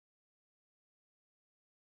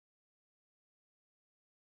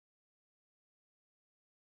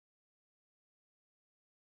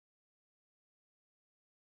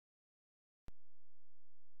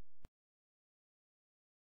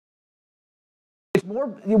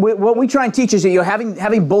What we try and teach is that you're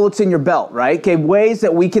having bullets in your belt, right? Okay, ways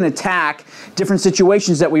that we can attack different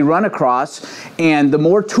situations that we run across, and the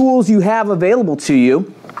more tools you have available to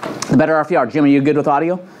you, the better off you are. Jim, are you good with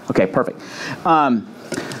audio? Okay, perfect.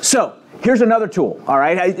 So here's another tool, all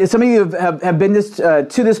right? Some of you have been to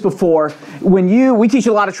this before. We teach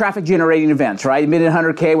a lot of traffic generating events, right? Mid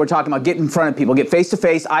 100K, we're talking about get in front of people, get face to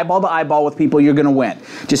face, eyeball to eyeball with people, you're gonna win.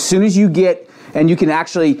 Just as soon as you get, and you can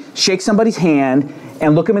actually shake somebody's hand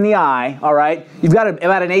and look them in the eye, all right, you've got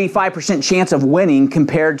about an 85% chance of winning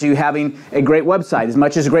compared to having a great website. As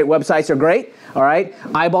much as great websites are great, all right,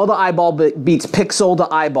 eyeball to eyeball beats pixel to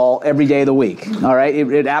eyeball every day of the week, all right?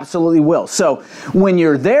 It absolutely will. So when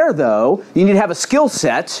you're there, though, you need to have a skill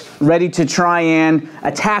set ready to try and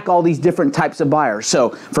attack all these different types of buyers. So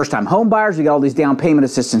first-time home buyers, we got all these down payment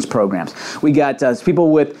assistance programs. We got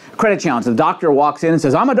people with credit challenges. The doctor walks in and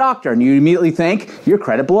says, I'm a doctor, and you immediately think your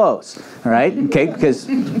credit blows, all right? Okay, because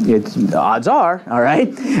odds are, all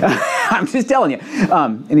right? I'm just telling you.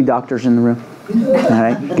 Any doctors in the room? All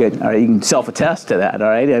right, good. All right, you can self-attest to that, all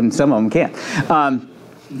right? And some of them can't.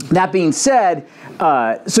 That being said,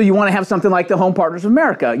 so you want to have something like the Home Partners of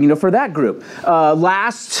America, for that group.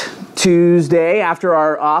 Last Tuesday after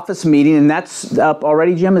our office meeting, and that's up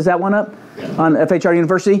already, Jim, is that one up? On FHR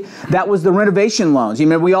University, that was the renovation loans. You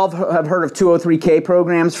remember, we all have heard of 203K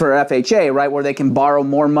programs for FHA, right, where they can borrow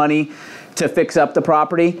more money to fix up the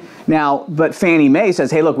property. Now, but Fannie Mae says,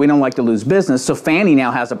 hey, look, we don't like to lose business, so Fannie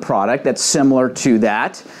now has a product that's similar to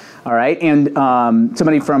that, all right? And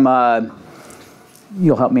somebody from,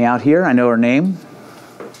 you'll help me out here, I know her name.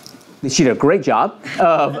 She did a great job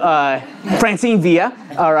of Francine Villa,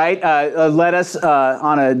 all right, led us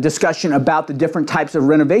on a discussion about the different types of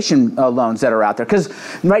renovation loans that are out there. Because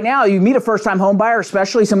right now, you meet a first-time home buyer,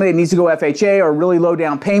 especially somebody that needs to go FHA or really low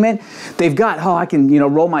down payment, they've got, I can,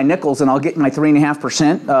 roll my nickels and I'll get my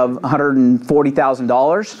 3.5% of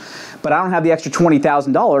 $140,000, but I don't have the extra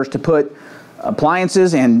 $20,000 to put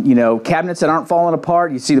appliances and cabinets that aren't falling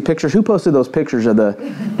apart. You see the pictures. Who posted those pictures of the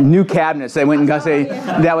new cabinets? They went and got I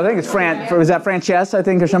think it's was that Frances, I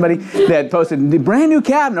think, or somebody that posted the brand new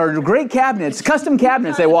cabinet or great cabinets, custom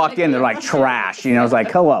cabinets. They walk in, they're like trash. It's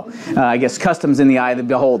like hello. I guess custom's in the eye of the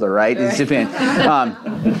beholder, right? It's depend. But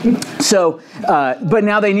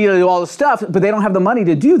now they need to do all the stuff, but they don't have the money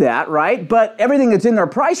to do that, right? But everything that's in their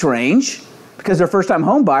price range, because they're first-time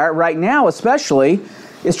home buyer right now, especially,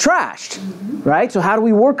 is trashed, right? So how do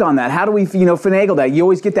we work on that? How do we, finagle that? You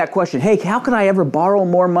always get that question, hey, how can I ever borrow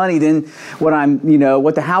more money than what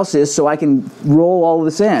what the house is so I can roll all of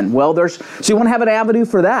this in? Well, so you want to have an avenue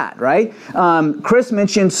for that, right? Chris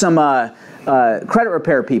mentioned some credit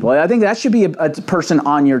repair people. I think that should be a person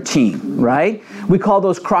on your team, right? We call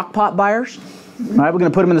those crock pot buyers. All right, we're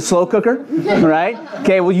going to put them in the slow cooker, right?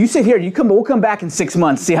 Okay, well, you sit here, we'll come back in 6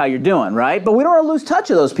 months, see how you're doing, right? But we don't want to lose touch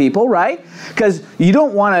of those people, right? Because you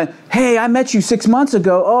don't want to, hey, I met you 6 months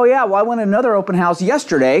ago. Oh, yeah, well, I went to another open house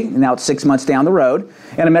yesterday, and now it's 6 months down the road,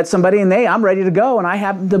 and I met somebody, and I'm ready to go, and I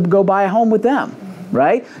happen to go buy a home with them,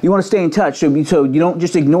 right? You want to stay in touch so you don't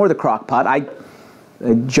just ignore the crock pot.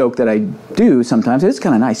 A joke that I do sometimes. It's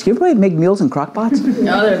kind of nice. You ever make meals in crock pots?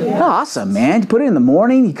 No, they're awesome, man. You put it in the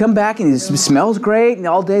morning, you come back and it smells great and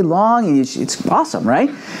all day long, and it's awesome, right?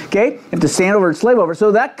 Okay? You have to stand over and slave over.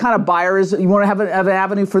 So that kind of buyer you want to have an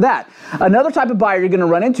avenue for that. Another type of buyer you're going to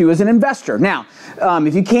run into is an investor. Now,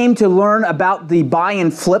 if you came to learn about the buy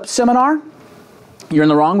and flip seminar, you're in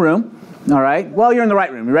the wrong room. All right? Well, you're in the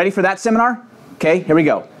right room. You ready for that seminar? Okay, here we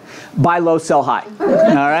go. Buy low, sell high. All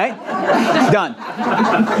right? Done.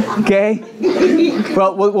 Okay?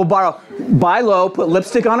 Well, we'll borrow. Buy low, put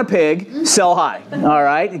lipstick on a pig, sell high. All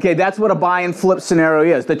right? Okay, that's what a buy and flip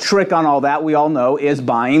scenario is. The trick on all that, we all know, is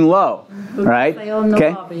buying low. All right? Book for sale in the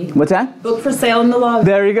lobby. What's that? Book for sale in the lobby.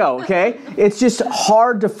 There you go, okay? It's just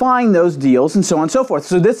hard to find those deals and so on and so forth.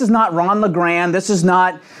 So this is not Ron LeGrand. This is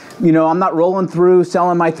not... I'm not rolling through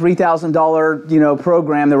selling my $3,000,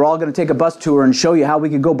 program. They're all going to take a bus tour and show you how we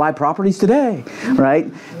could go buy properties today,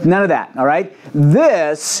 right? None of that, all right?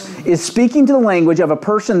 This is speaking to the language of a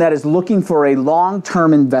person that is looking for a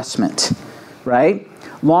long-term investment, right?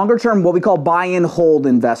 Longer term, what we call buy and hold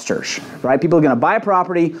investors, right? People are going to buy a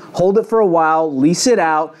property, hold it for a while, lease it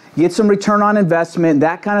out, get some return on investment,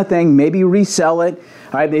 that kind of thing, maybe resell it.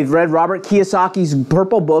 All right, they've read Robert Kiyosaki's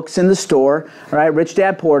purple books in the store, all right, Rich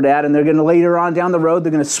Dad, Poor Dad, and they're going to later on down the road,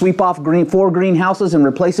 they're going to sweep off 4 green houses and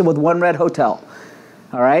replace it with 1 red hotel.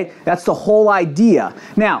 All right, that's the whole idea.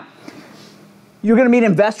 Now, you're going to meet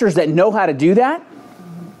investors that know how to do that.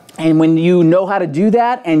 And when you know how to do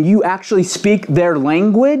that and you actually speak their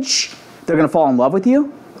language, they're going to fall in love with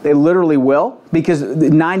you. They literally will, because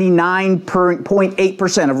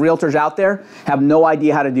 99.8% of realtors out there have no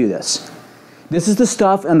idea how to do this. This is the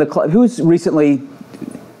stuff, and who's recently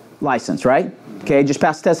licensed, right? Okay, just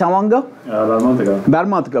passed the test how long ago? About a month ago. About a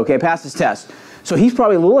month ago, okay, passed his test. So he's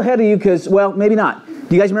probably a little ahead of you because, well, maybe not.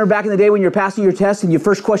 Do you guys remember back in the day when you were passing your test and your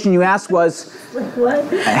first question you asked was, What?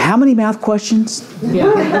 how many math questions?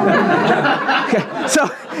 Yeah. Okay, so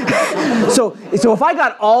if I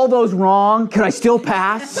got all those wrong, can I still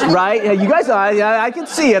pass, right? Yeah, you guys, I can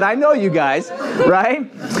see it. I know you guys, right?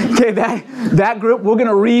 Okay, that group, we're going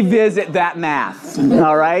to revisit that math,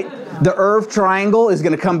 all right? The Irv triangle is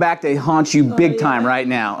going to come back to haunt you big time right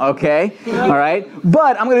now, okay? All right?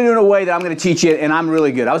 But I'm going to do it in a way that I'm going to teach you, and I'm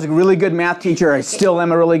really good. I was a really good math teacher. I still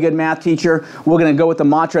am a really good math teacher. We're going to go with the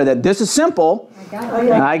mantra that this is simple.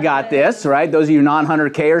 I got this, right? Those of you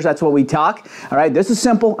non-100Kers, that's what we talk. All right? This is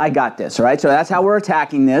simple. I got this, all right? So that's how we're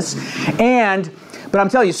attacking this. But I'm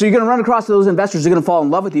telling you, so you're going to run across those investors who are going to fall in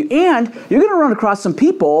love with you, and you're going to run across some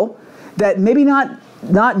people that maybe not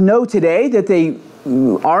know today that they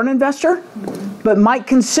are an investor, but might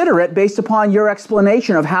consider it based upon your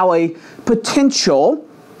explanation of how a potential,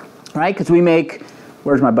 right? Because we make,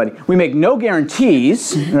 where's my buddy? We make no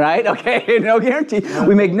guarantees, right? Okay, no guarantee.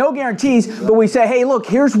 We make no guarantees, but we say, hey, look,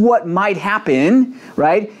 here's what might happen,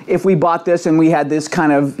 right? If we bought this and we had this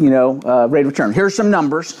kind of, rate of return. Here's some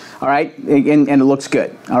numbers, all right? And it looks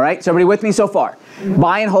good, all right? So everybody with me so far?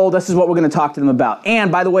 Buy and hold, this is what we're going to talk to them about.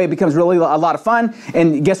 And by the way, it becomes really a lot of fun.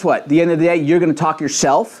 And guess what? At the end of the day, you're going to talk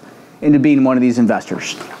yourself into being one of these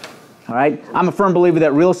investors. All right? I'm a firm believer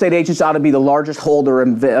that real estate agents ought to be the largest holder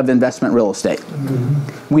of investment real estate.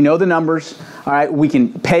 We know the numbers. All right? We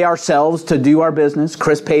can pay ourselves to do our business.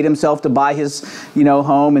 Chris paid himself to buy his,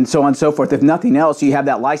 home and so on and so forth. If nothing else, you have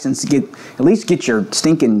that license to at least get your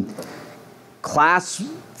stinking class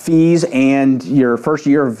fees and your first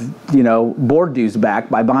year of, board dues back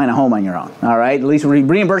by buying a home on your own, all right? At least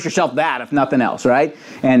reimburse yourself that, if nothing else, right?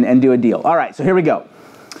 And do a deal. All right, so here we go.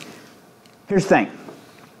 Here's the thing.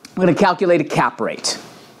 I'm going to calculate a cap rate,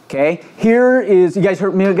 okay? Here is, you guys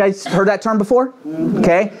heard that term before?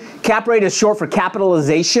 Okay? Cap rate is short for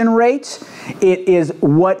capitalization rate. It is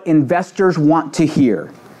what investors want to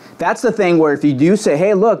hear. That's the thing where if you do say,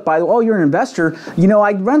 hey, look, you're an investor,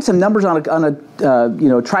 I run some numbers on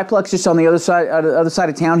a triplex just on the other side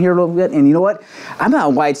of town here a little bit, and you know what? I don't know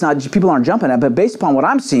why it's not, people aren't jumping at, but based upon what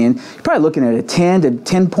I'm seeing, you're probably looking at a 10 to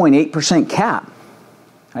 10.8% cap.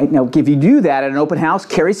 Right? Now, if you do that at an open house,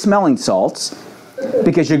 carry smelling salts,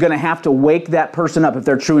 because you're going to have to wake that person up if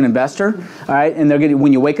they're a true investor, all right? And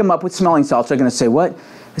when you wake them up with smelling salts, they're going to say, what?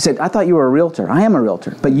 I said, I thought you were a realtor. I am a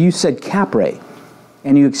realtor, but you said cap rate.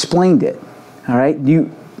 And you explained it, all right?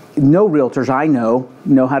 No realtors I know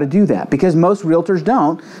how to do that, because most realtors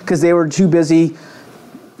don't, because they were too busy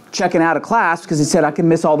checking out a class because they said, I can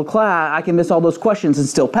miss all the class, I can miss all those questions and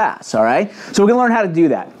still pass, all right? So we're going to learn how to do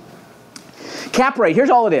that. Cap rate, here's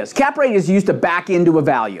all it is. Cap rate is used to back into a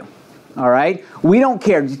value, all right? We don't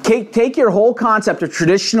care. Take your whole concept of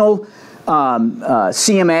traditional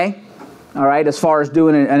CMA, all right, as far as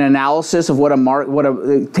doing an analysis of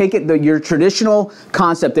your traditional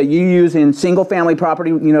concept that you use in single-family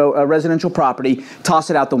property, residential property, toss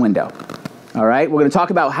it out the window. All right, we're going to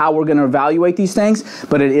talk about how we're going to evaluate these things,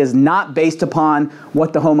 but it is not based upon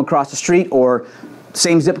what the home across the street or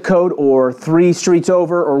same zip code or 3 streets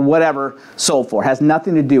over or whatever sold for. It has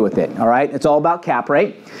nothing to do with it, all right? It's all about cap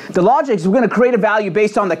rate. The logic is we're going to create a value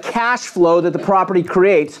based on the cash flow that the property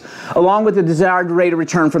creates along with the desired rate of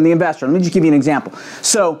return from the investor. Let me just give you an example.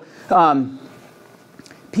 So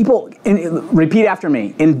repeat after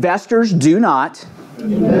me. Investors do not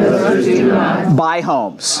buy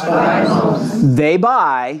homes. They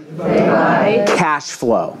buy cash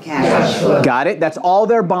flow. Got it? That's all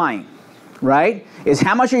they're buying. Right? Is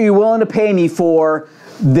how much are you willing to pay me for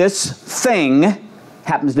this thing,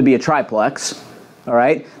 happens to be a triplex, all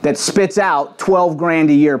right, that spits out 12 grand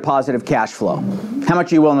a year positive cash flow. How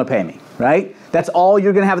much are you willing to pay me, right? That's all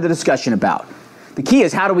you're going to have the discussion about. The key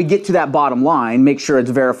is how do we get to that bottom line, make sure it's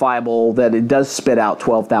verifiable that it does spit out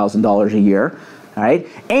 $12,000 a year, all right?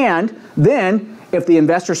 And then if the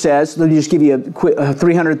investor says, let me just give you a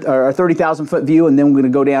 300 or a 30,000 foot view, and then we're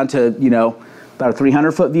going to go down to, about a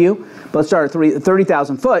 300 foot view. But let's start at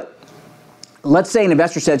 30,000 foot. Let's say an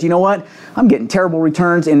investor says, you know what, I'm getting terrible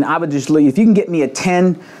returns, and I would just leave. If you can get me a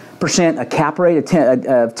 10%, a cap rate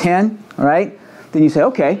of 10, all right, then you say,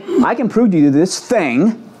 okay, I can prove to you this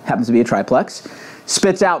thing, happens to be a triplex,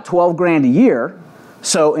 spits out 12 grand a year.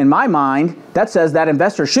 So in my mind, that says that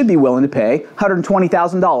investor should be willing to pay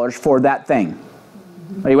 $120,000 for that thing.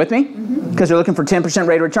 Are you with me? Because they're looking for 10%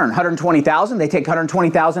 rate of return. 120,000, they take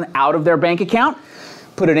 120,000 out of their bank account,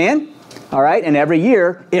 put it in, all right, and every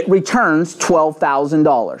year it returns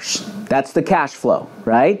 $12,000. That's the cash flow,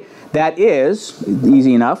 right? That is,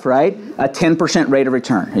 easy enough, right, a 10% rate of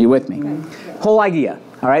return. Are you with me? Whole idea,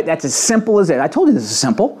 all right? That's as simple as it. I told you this is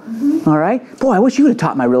simple, all right? Boy, I wish you would have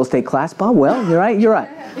taught my real estate class, Bob. Well, you're right,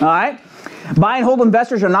 all right? Buy and hold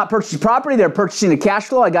investors are not purchasing property, they're purchasing a cash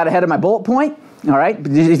flow. I got ahead of my bullet point, all right?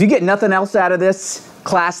 But if you get nothing else out of this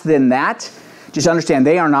class than that, just understand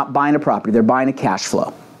they are not buying a property, they're buying a cash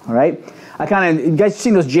flow, all right? You guys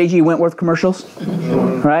seen those J.G. Wentworth commercials?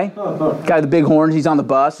 Right? Guy with the big horns, he's on the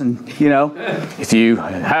bus, and, you know, if you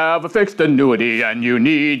have a fixed annuity and you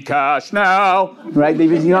need cash now. Right? You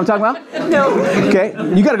know what I'm talking about? No. Okay.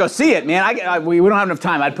 You got to go see it, man. We don't have enough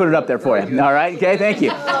time. I'd put it up there for you. All right? Okay, thank you.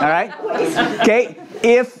 All right? Okay,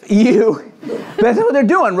 that's what they're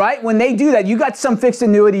doing, right? When they do that, you got some fixed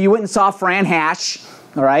annuity, you went and saw Fran Hash,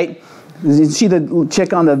 all right? Is she the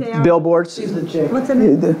chick on the billboards? She's the chick. What's her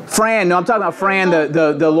name? Fran. No, I'm talking about Fran,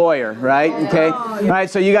 the lawyer, right? Okay. Oh, yeah. All right.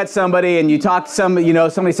 So you got somebody, and you talk to somebody. You know,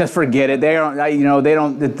 somebody says, "Forget it. They don't. You know, they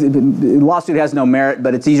don't. The lawsuit has no merit,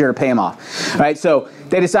 but it's easier to pay them off." All right. So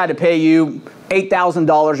they decide to pay you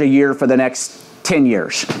 $8,000 a year for the next 10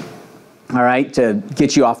 years. All right, to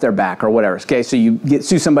get you off their back or whatever. Okay. So you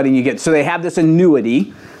sue somebody, and you get. So they have this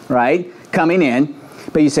annuity, right, coming in.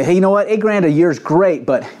 But you say, hey, you know what? $8,000 a year is great,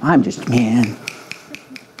 but I'm just, man,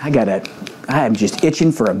 I am just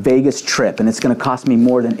itching for a Vegas trip, and it's going to cost me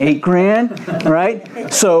more than $8,000,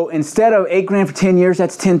 right? So instead of $8,000 for 10 years,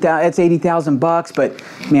 that's $80,000. But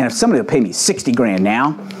man, if somebody will pay me $60,000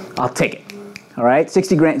 now, I'll take it. All right,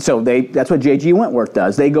 $60,000. So that's what J.G. Wentworth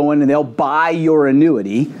does. They go in and they'll buy your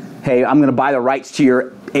annuity. Hey, I'm going to buy the rights to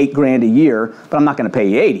your $8,000 a year, but I'm not going to pay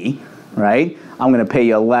you $80,000, right? I'm going to pay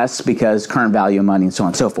you less because current value of money and so on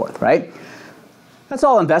and so forth, right? That's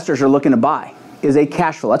all investors are looking to buy, is a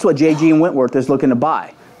cash flow. That's what J.G. Wentworth is looking to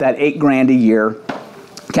buy, that $8,000 a year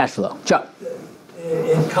cash flow. Chuck?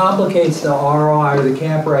 It complicates the ROI or the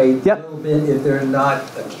cap rate a little bit if they're not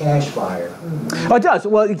a cash buyer. Oh, it does.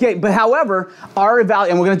 Well, okay, but however, our value,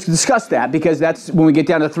 and we're going to discuss that because that's when we get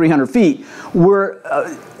down to 300 feet,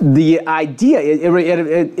 the idea,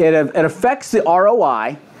 it affects the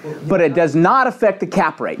ROI, but it does not affect the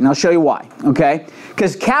cap rate, and I'll show you why, okay?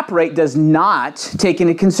 Because cap rate does not take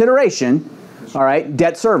into consideration, all right,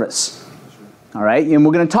 debt service, all right? And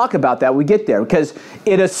we're going to talk about that when we get there because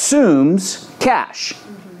it assumes cash.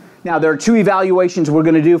 Now, there are two evaluations we're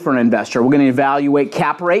going to do for an investor. We're going to evaluate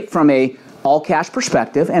cap rate from a all-cash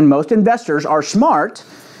perspective, and most investors are smart,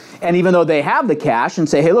 and even though they have the cash and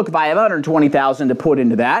say, hey, look, if I have $120,000 to put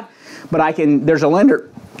into that, but there's a lender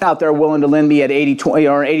out there willing to lend me at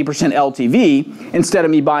 80-20 or 80% LTV, instead of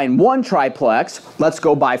me buying one triplex, let's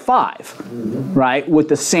go buy 5, right? With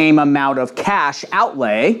the same amount of cash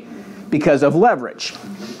outlay because of leverage.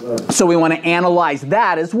 So we want to analyze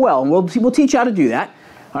that as well, and we'll teach you how to do that,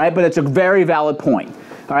 all right? But it's a very valid point,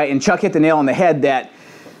 all right? And Chuck hit the nail on the head that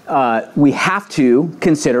we have to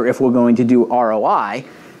consider if we're going to do ROI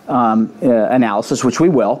analysis, which we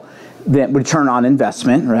will, that return on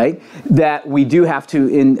investment, right? That we do have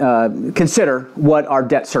to consider what our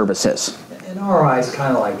debt service is. And ROI is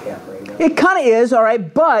kind of like cap rate. It kind of is, all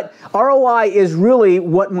right, but ROI is really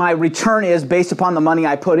what my return is based upon the money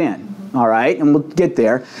I put in, all right? And we'll get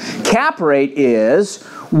there. Cap rate is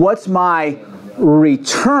what's my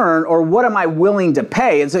return or what am I willing to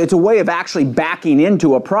pay? It's a way of actually backing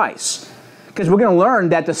into a price. Because we're going to learn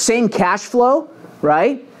that the same cash flow,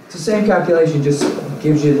 right? It's the same calculation, just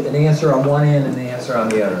gives you an answer on one end and an answer on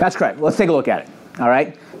the other. That's correct. Let's take a look at it. All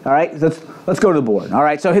right. All right. Let's go to the board. All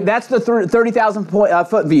right. So that's the 30,000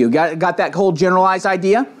 foot view. Got that whole generalized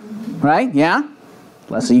idea, right? Yeah.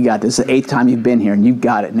 Leslie, you got this. It's the 8th time you've been here, and you've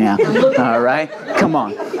got it now. All right. Come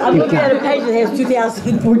on. I'm looking at a page that has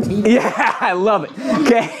 2014. Yeah, I love it.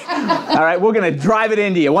 Okay. All right. We're going to drive it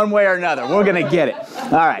into you one way or another. We're going to get it.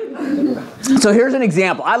 All right. So here's an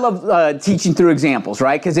example. I love teaching through examples,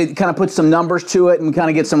 right? Because it kind of puts some numbers to it and kind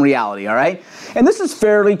of get some reality, all right? And this is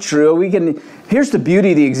fairly true. Here's the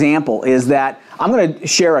beauty of the example is that I'm going to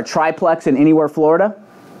share a triplex in Anywhere, Florida,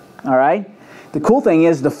 all right? The cool thing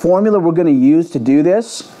is the formula we're going to use to do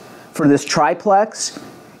this for this triplex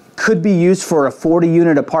could be used for a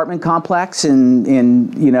 40-unit apartment complex in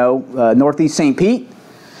Northeast St. Pete,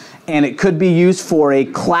 and it could be used for a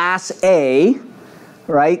Class A,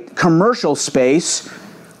 right, commercial space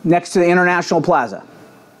next to the International Plaza.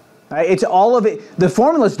 Right? It's all of it. The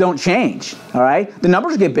formulas don't change. All right, the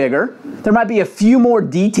numbers get bigger. There might be a few more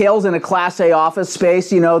details in a Class A office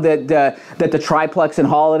space, that the triplex in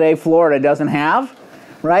Holiday, Florida, doesn't have.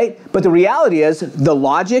 right? But the reality is the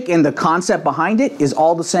logic and the concept behind it is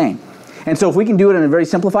all the same. And so if we can do it in a very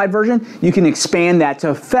simplified version, you can expand that to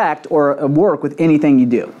affect or work with anything you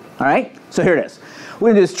do. All right? So here it is.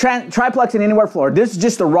 We're going to do this triplex and anywhere floor. This is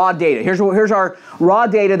just the raw data. Here's our raw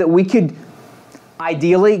data that we could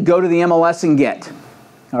ideally go to the MLS and get.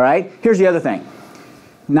 All right? Here's the other thing.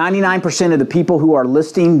 99% of the people who are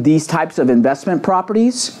listing these types of investment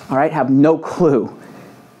properties, all right, have no clue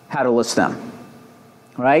how to list them.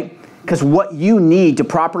 All right? Because what you need to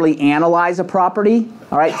properly analyze a property,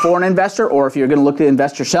 all right, for an investor, or if you're going to look to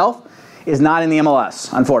invest yourself, is not in the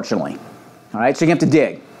MLS, unfortunately. All right, so you have to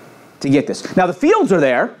dig to get this. Now the fields are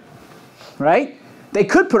there, right? They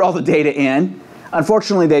could put all the data in.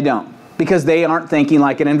 Unfortunately, they don't, because they aren't thinking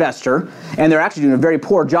like an investor, and they're actually doing a very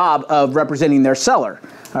poor job of representing their seller,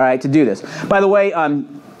 all right, to do this. By the way,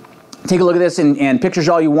 take a look at this and pictures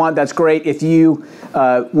all you want. That's great. If you,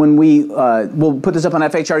 we'll put this up on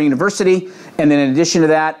FHR University, and then in addition to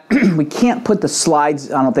that, we can't put the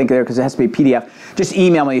slides, I don't think, there because it has to be a PDF. Just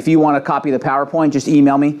email me. If you want a copy of the PowerPoint, just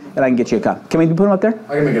email me, and I can get you a copy. Can we put them up there?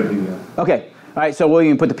 I can make it a PDF. Okay. All right, so we'll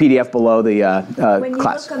even put the PDF below the when you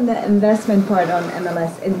class. look on the investment part on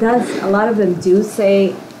MLS, it does, a lot of them do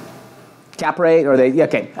say Cap rate, or they, yeah,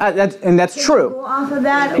 okay, that's true. Go off of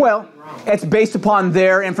that? Well, it's based upon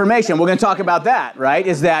their information. We're going to talk about that, right?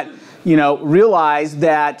 Is that, you know, realize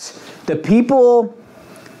that the people,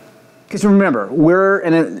 because remember, we're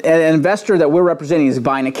an investor that we're representing is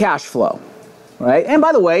buying a cash flow, right? And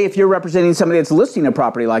by the way, if you're representing somebody that's listing a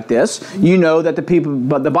property like this, you know that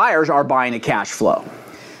the buyers are buying a cash flow.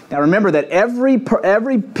 Now remember that every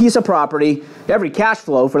piece of property, every cash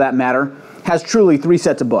flow for that matter, has truly 3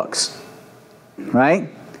 sets of books, right?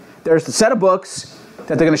 There's the set of books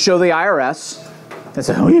that they're going to show the IRS that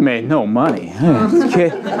say, oh, you made no money.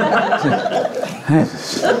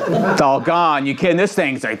 It's all gone. You kidding? This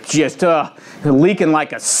thing's like just leaking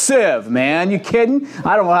like a sieve, man. You kidding?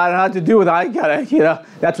 I don't know how to do with it. I gotta, you know,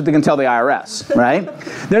 that's what they can tell the IRS, right?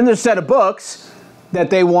 Then there's a set of books that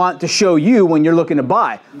they want to show you when you're looking to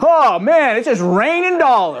buy. Oh man, it's just raining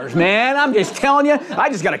dollars, man. I'm just telling you, I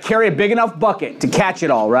just got to carry a big enough bucket to catch it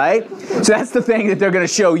all, right? So that's the thing that they're going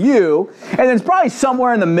to show you. And then it's probably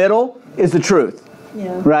somewhere in the middle is the truth,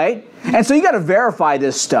 right? And so you got to verify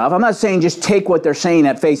this stuff. I'm not saying just take what they're saying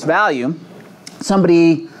at face value.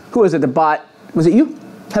 Somebody, who was it that bought, was it you?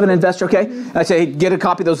 Have an investor, okay? I say get a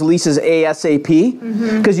copy of those leases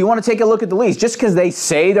ASAP, because you want to take a look at the lease. Just because they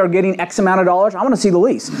say they're getting X amount of dollars, I want to see the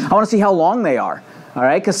lease. I want to see how long they are, all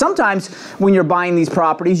right? Because sometimes when you're buying these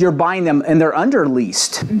properties, you're buying them and they're under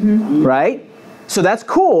leased, right? So that's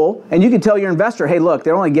cool, and you can tell your investor, hey, look,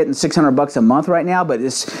 they're only getting $600 a month right now, but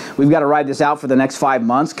we've got to ride this out for the next 5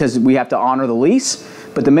 months because we have to honor the lease.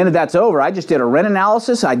 But the minute that's over, I just did a rent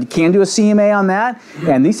analysis. I can do a CMA on that,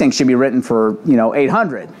 and these things should be written for, you know,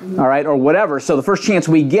 $800, all right, or whatever. So the first chance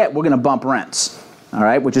we get, we're going to bump rents, all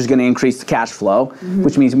right, which is going to increase the cash flow,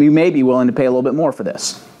 which means we may be willing to pay a little bit more for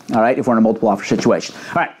this, all right, if we're in a multiple offer situation.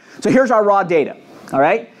 All right, so here's our raw data, all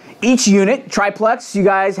right. Each unit, triplex, you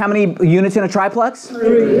guys, how many units in a triplex? 3.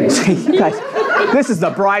 You guys, this is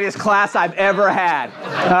the brightest class I've ever had.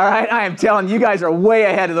 All right, I am telling you, you guys are way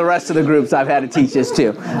ahead of the rest of the groups I've had to teach this to.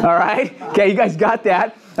 All right, okay, you guys got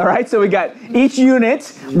that. All right, so we got each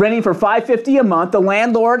unit renting for $550 a month. The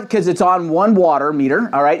landlord, because it's on one water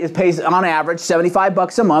meter, all right, it pays on average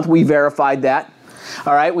 $75 a month. We verified that.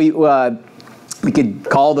 All right, we could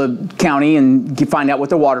call the county and find out what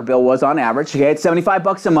their water bill was on average. Okay, it's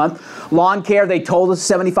 $75 a month. Lawn care, they told us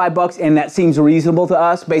 $75, and that seems reasonable to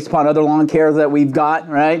us based upon other lawn care that we've got,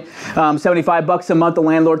 right? $75 a month the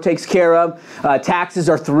landlord takes care of. Taxes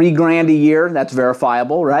are $3,000 a year. That's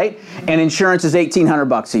verifiable, right? And insurance is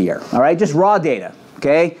 $1,800 a year. All right, just raw data.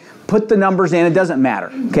 Okay. Put the numbers in, it doesn't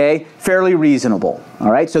matter, okay? Fairly reasonable, all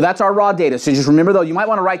right? So that's our raw data. So just remember though, you might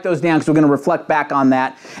want to write those down because we're going to reflect back on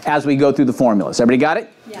that as we go through the formulas. Everybody got it?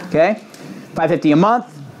 Yeah. Okay? $550 a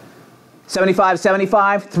month, 75,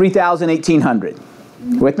 3,000, 1,800.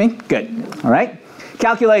 With me? Good. All right?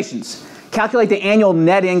 Calculations. Calculate the annual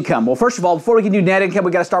net income. Well, first of all, before we can do net income,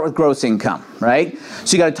 we got to start with gross income, right?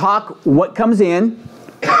 So you got to talk what comes in,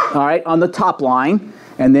 all right, on the top line,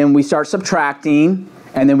 and then we start subtracting,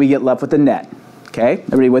 and then we get left with the net. Okay,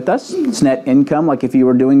 everybody with us? It's net income, like if you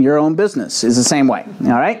were doing your own business, is the same way.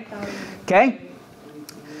 All right? Okay?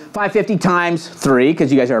 550 times 3,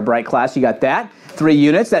 because you guys are a bright class, you got that. 3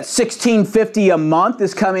 units, that's $1,650 a month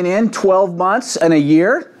is coming in, 12 months and a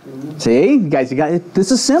year. See, you guys, got it.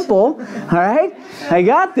 This is simple. All right? I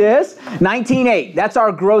got this. 19.8, that's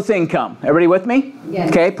our gross income. Everybody with me? Yes.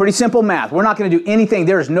 Okay, pretty simple math. We're not going to do anything.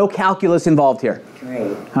 There is no calculus involved here. Can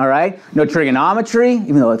Right. All right? No trigonometry,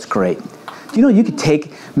 even though it's great. Do you know you could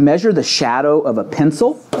measure the shadow of a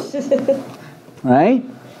pencil? Right?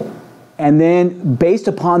 And then based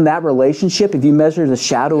upon that relationship, if you measure the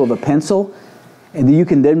shadow of a pencil, and then you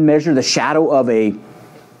can then measure the shadow of a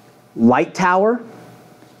light tower,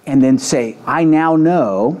 and then say, I now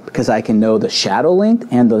know, because I can know the shadow length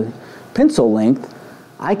and the pencil length,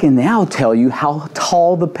 I can now tell you how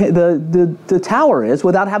tall the tower is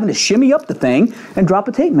without having to shimmy up the thing and drop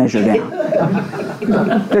a tape measure down.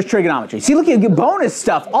 There's trigonometry. See, look at bonus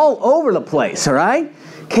stuff all over the place, all right?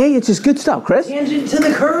 Okay, it's just good stuff. Chris? Tangent to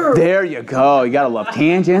the curve. There you go. You got to love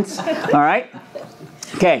tangents. All right?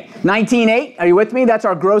 Okay, 19.8, are you with me? That's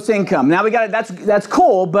our gross income. Now we got that's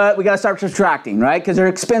cool, but we got to start subtracting, right? Because there are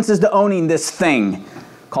expenses to owning this thing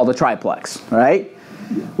called a triplex, right?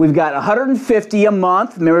 We've got $150 a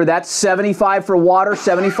month. Remember, that's $75 for water,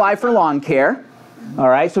 $75 for lawn care. All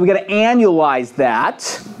right, so we got to annualize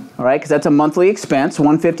that. All right, because that's a monthly expense,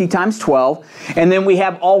 $150 times 12. And then we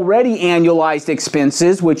have already annualized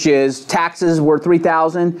expenses, which is taxes were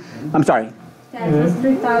 $3,000. I'm sorry. Taxes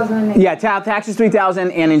 $3,000. Yeah, taxes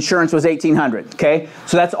 $3,000 and insurance was $1,800. Okay,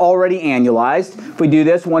 so that's already annualized. If we do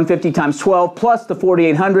this, $150 times 12 plus the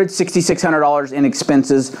 $4,800, $6,600 in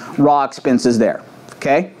expenses, raw expenses there.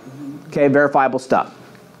 Okay, okay, verifiable stuff.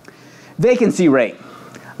 Vacancy rate.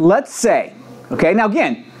 Let's say, okay, now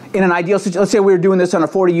again, in an ideal situation, let's say we were doing this on a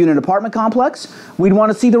 40-unit apartment complex, we'd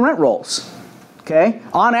want to see the rent rolls. Okay,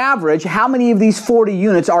 on average, how many of these 40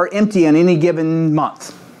 units are empty in any given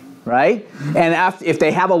month? Right? And if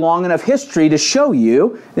they have a long enough history to show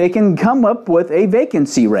you, they can come up with a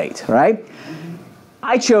vacancy rate, right?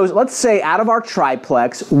 I chose, let's say out of our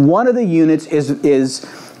triplex, one of the units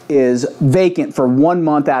is vacant for 1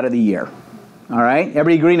 month out of the year. All right?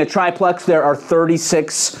 Everybody agree in a triplex there are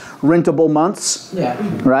 36 rentable months? Yeah.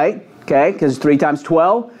 Right? Okay, because 3 times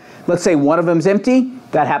 12. Let's say one of them's empty.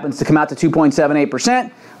 That happens to come out to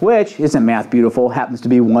 2.78%. Which, isn't math beautiful, happens to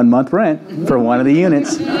be 1 month rent for one of the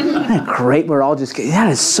units. Isn't that great? We're all just, that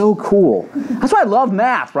is so cool. That's why I love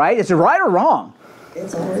math, right? Is it right or wrong?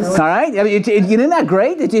 It's always All right? I mean, isn't that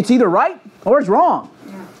great? It's either right or it's wrong.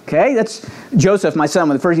 Yeah. Okay? That's Joseph, my son,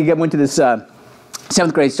 when the first he went to this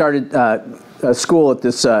 7th grade, started school at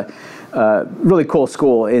this really cool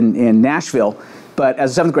school in Nashville. But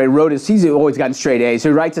as a 7th grade, he's always gotten straight A's. So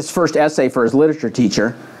he writes his first essay for his literature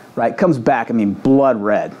teacher. Right, comes back, I mean, blood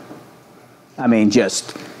red. I mean,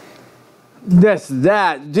 just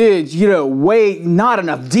that, dude, you know, not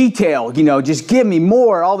enough detail, you know, just give me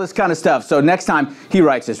more, all this kind of stuff. So next time he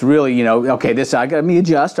writes this really, you know, okay, this, I got me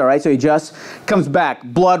adjust, all right, so he adjusts, comes back,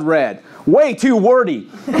 blood red. Way too wordy,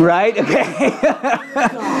 right? Okay.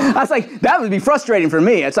 I was like, that would be frustrating for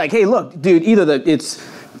me. It's like, hey, look, dude, either it's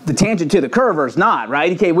the tangent to the curve or it's not,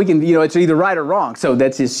 right? Okay, we can, you know, it's either right or wrong. So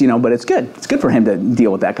that's just, you know, but it's good. It's good for him to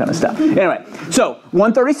deal with that kind of stuff. Anyway, so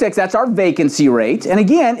 136, that's our vacancy rate. And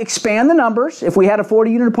again, expand the numbers. If we had a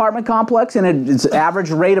 40-unit apartment complex and its average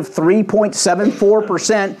rate of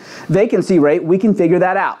 3.74% vacancy rate, we can figure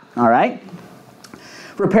that out, all right?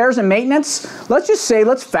 Repairs and maintenance, let's just say,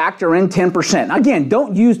 let's factor in 10%. Again,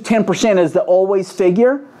 don't use 10% as the always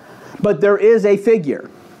figure, but there is a figure,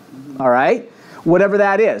 all right? Whatever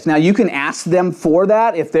that is. Now, you can ask them for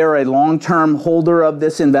that. If they're a long-term holder of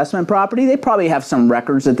this investment property, they probably have some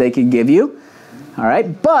records that they could give you. All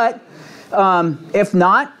right? But if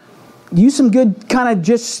not, use some good kind of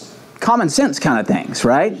just common sense kind of things,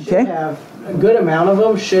 right? Okay? A good amount of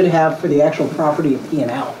them should have for the actual property a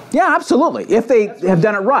P&L. Yeah, absolutely. If they have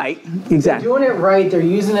done it right. Exactly. They're doing it right. They're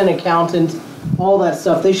using an accountant, all that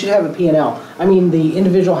stuff. They should have a P&L. I mean, the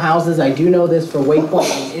individual houses, I do know this for Waypoint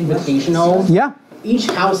and Invitation Homes. Yeah. Each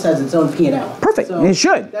house has its own P&L. Perfect. So it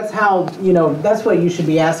should. That's how, you know, that's what you should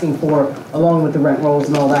be asking for along with the rent rolls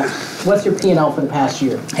and all that. What's your P&L for the past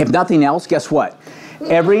year? If nothing else, guess what?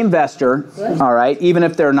 Every investor, all right, even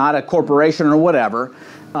if they're not a corporation or whatever,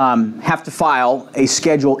 have to file a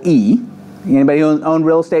Schedule E. Anybody own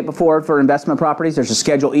real estate before for investment properties? There's a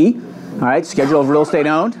Schedule E, all right, Schedule of Real Estate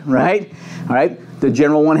Owned, right? All right, the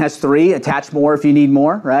general one has 3, attach more if you need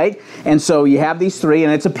more, right? And so you have these 3,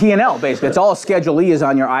 and it's a P&L basically. It's all a Schedule E is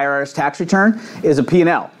on your IRS tax return is a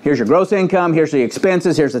P&L. Here's your gross income, here's the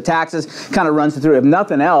expenses, here's the taxes, kind of runs it through. If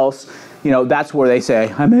nothing else, you know, that's where they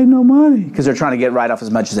say, I made no money, because they're trying to get right off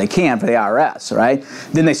as much as they can for the IRS, right?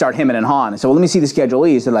 Then they start hemming and hawing and say, well, let me see the Schedule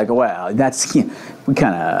E's. They're like, well, that's, you know, we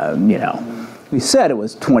kind of, you know, We said it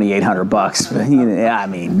was $2,800, but I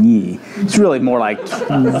mean, it's really more like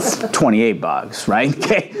 $28, right?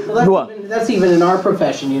 Okay. Well, that's even in our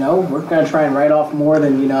profession, you know. We're going to try and write off more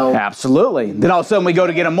than, you know. Absolutely. Then all of a sudden we go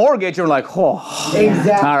to get a mortgage, and we're like, oh.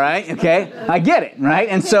 Exactly. All right. Okay. I get it. Right.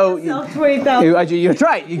 And so you're right.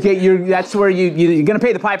 That's where you're going to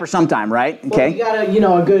pay the piper sometime, right? Okay. Well, you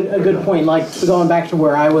got a good point. Like going back to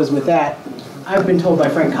where I was with that. I've been told by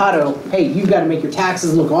Frank Cotto, hey, you've got to make your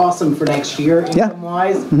taxes look awesome for next year,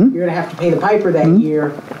 income-wise. You're going to have to pay the piper that year,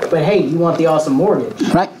 but hey, you want the awesome mortgage.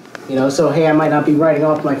 Right. You know, so hey, I might not be writing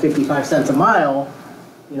off my 55 cents a mile,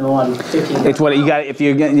 you know, on 15. It's what you got. If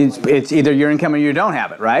you it's either your income or you don't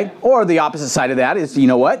have it, right? Or the opposite side of that is, you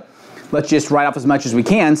know what? Let's just write off as much as we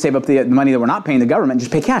can, save up the money that we're not paying the government, and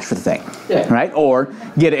just pay cash for the thing, right? Or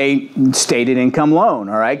get a stated income loan,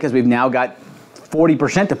 all right? Because we've now got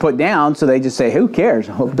 40% to put down, so they just say, who cares?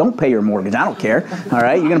 Don't pay your mortgage. I don't care. All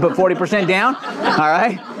right, you're going to put 40% down? All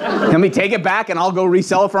right, let me take it back and I'll go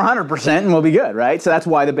resell it for 100% and we'll be good, right? So that's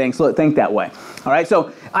why the banks think that way. All right,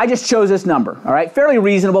 so I just chose this number. All right, fairly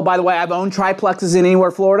reasonable. By the way, I've owned triplexes in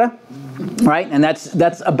anywhere Florida, right? And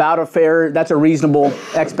that's about that's a reasonable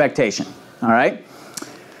expectation. All right,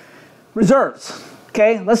 reserves.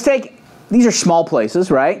 Okay, let's take, these are small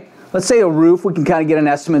places, right? Let's say a roof, we can kind of get an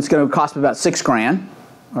estimate, it's going to cost about $6,000,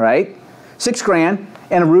 all right? $6,000,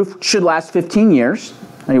 and a roof should last 15 years.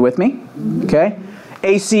 Are you with me? Okay.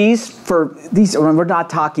 ACs for these, we're not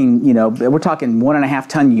talking, you know, we're talking 1.5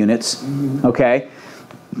 ton units, okay?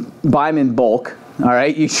 Buy them in bulk, all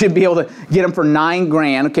right? You should be able to get them for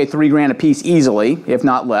 $9,000, okay, $3,000 a piece easily, if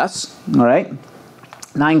not less, all right?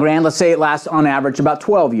 $9,000, let's say it lasts on average about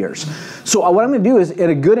 12 years. So what I'm going to do is,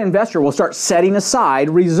 a good investor will start setting aside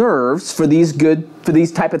reserves for these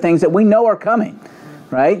type of things that we know are coming,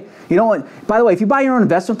 right? You know what? By the way, if you buy your own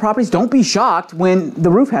investment properties, don't be shocked when the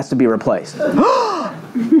roof has to be replaced.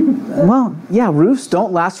 Well, yeah, roofs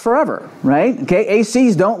don't last forever, right? Okay,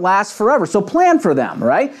 ACs don't last forever, so plan for them,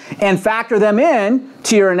 right? And factor them in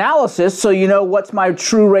to your analysis so you know what's my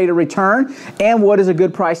true rate of return and what is a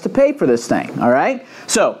good price to pay for this thing, all right?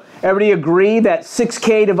 So, everybody agree that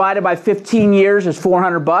 6K divided by 15 years is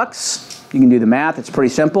 $400? You can do the math, it's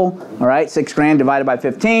pretty simple, all right? $6,000 divided by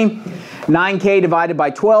 15. 9K divided by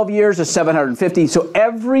 12 years is $750. So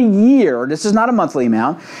every year, this is not a monthly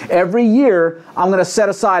amount, every year I'm going to set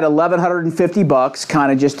aside $1,150,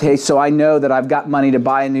 kind of just, hey, so I know that I've got money to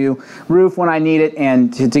buy a new roof when I need it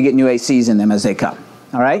and to get new ACs in them as they come,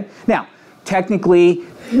 all right? Now, technically,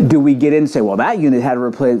 do we get in and say, well, that unit had to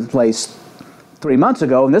replace 3 months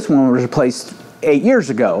ago and this one was replaced 8 years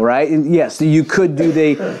ago, right? And yes, you could do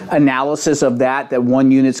the analysis of that one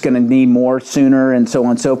unit's going to need more sooner and so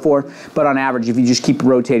on and so forth. But on average, if you just keep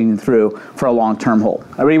rotating them through for a long-term hold.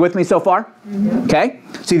 Are you with me so far? Mm-hmm. Okay.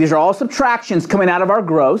 See, these are all subtractions coming out of our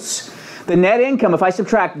gross. The net income, if I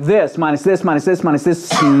subtract this, minus this, minus this, minus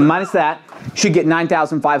this, minus that, should get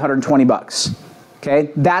 $9,520.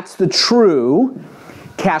 Okay. That's the true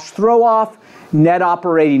cash throw-off, net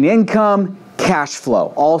operating income, cash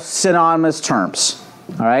flow, all synonymous terms,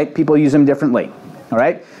 all right? People use them differently, all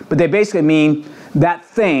right? But they basically mean that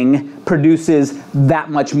thing produces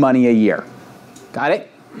that much money a year. Got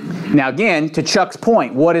it? Now again, to Chuck's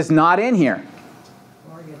point, what is not in here?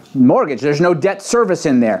 Mortgage. There's no debt service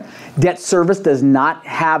in there. Debt service does not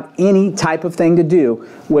have any type of thing to do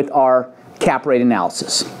with our cap rate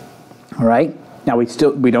analysis, all right? Now we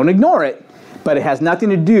don't ignore it, but it has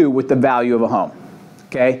nothing to do with the value of a home.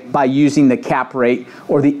 Okay, by using the cap rate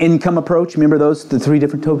or the income approach. Remember the three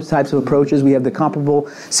different types of approaches? We have the comparable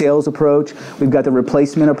sales approach, we've got the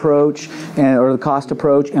replacement approach, or the cost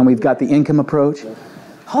approach, and we've got the income approach.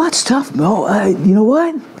 Oh, that's tough. No, you know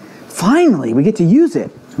what? Finally, we get to use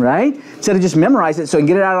it, right? Instead of just memorize it so you can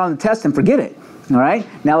get it out on the test and forget it. All right,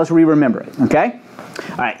 now let's re-remember it, okay?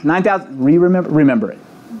 All right, 9,000, remember it.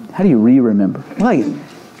 How do you re-remember? Well, how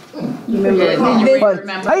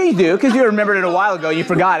you do? Because you remembered it a while ago. You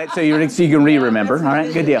forgot it, so you can re-remember. All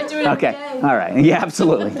right, good deal. Okay, all right. Yeah,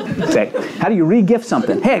 absolutely. Okay. How do you re-gift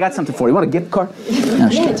something? Hey, I got something for you. Want a gift card? No,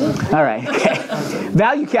 all right. Okay.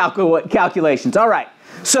 Value calculations. All right.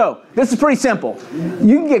 So this is pretty simple.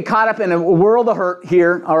 You can get caught up in a world of hurt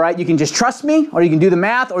here. All right. You can just trust me, or you can do the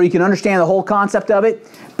math, or you can understand the whole concept of it.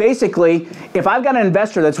 Basically, if I've got an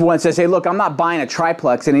investor that's one that says, hey, look, I'm not buying a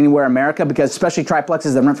triplex in anywhere in America because especially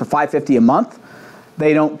triplexes that rent for $550 a month,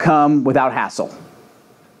 they don't come without hassle.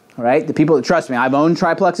 All right? The people that trust me, I've owned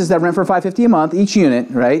triplexes that rent for $550 a month, each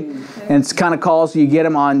unit, right? And it's kind of calls, you get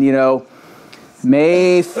them on, you know,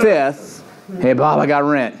 May 5th. Hey, Bob, I got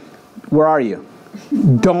rent. Where are you?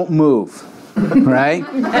 Don't move. right?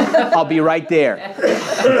 I'll be right there.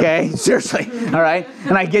 Okay, seriously, all right?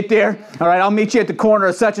 And I get there, all right, I'll meet you at the corner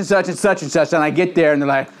of such and such and such and such, and I get there, and they're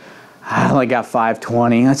like, I only got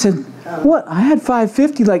 520. I said, what? I had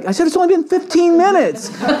 550. Like, I said, it's only been 15 minutes.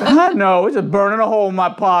 I know, it's just burning a hole in my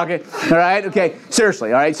pocket. All right, okay,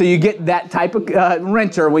 seriously, all right? So you get that type of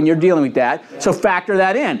renter when you're dealing with that. So factor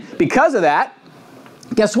that in. Because of that,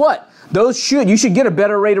 guess what? You should get a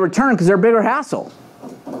better rate of return because they're a bigger hassle.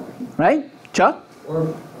 Right, Chuck?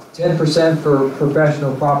 Or 10% for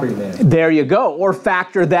professional property management. There you go. Or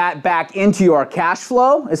factor that back into your cash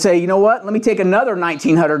flow and say, you know what? Let me take another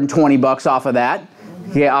 $1,920 off of that,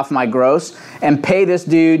 okay, off my gross, and pay this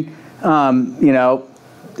dude, Jerry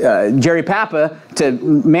Papa, to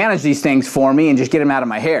manage these things for me and just get him out of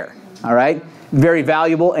my hair. All right? Very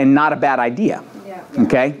valuable and not a bad idea. Yeah.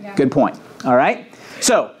 Okay? Yeah. Good point. All right?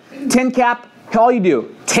 So, 10 cap. All you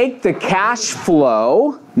do, take the cash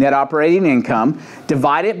flow, net operating income,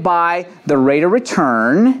 divide it by the rate of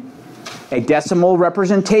return, a decimal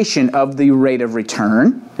representation of the rate of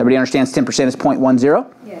return. Everybody understands 10% is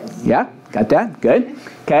 0.10? Yes. Yeah? Got that? Good.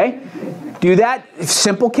 Okay. Do that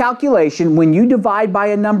simple calculation. When you divide by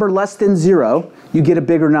a number less than 0, you get a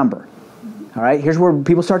bigger number. All right? Here's where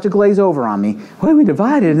people start to glaze over on me. Well, we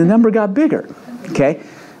divided and the number got bigger. Okay?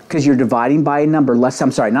 Because you're dividing by a number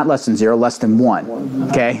not less than 0, less than 1.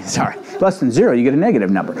 Okay, sorry. Less than 0, you get a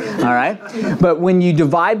negative number. All right? But when you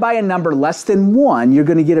divide by a number less than 1, you're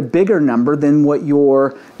going to get a bigger number than what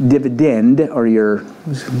your dividend or your,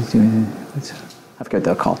 I forget what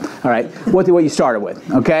they're called. All right, what you started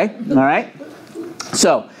with. Okay? All right?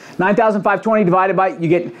 So, 9,520 divided by, you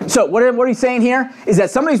get, so what are you saying here? Is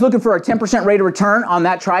that somebody's looking for a 10% rate of return on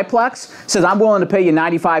that triplex, says I'm willing to pay you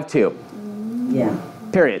 95.2. Yeah.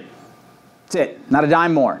 Period. That's it. Not a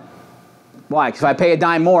dime more. Why? Because if I pay a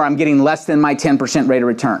dime more, I'm getting less than my 10% rate of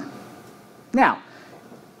return. Now,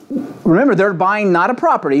 remember, they're buying not a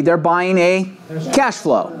property, they're buying a cash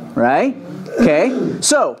flow, right? Okay?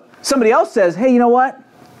 So, somebody else says, hey, you know what?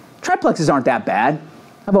 Triplexes aren't that bad.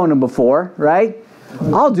 I've owned them before, right?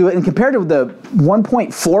 I'll do it. And compared to the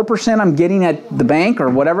 1.4% I'm getting at the bank or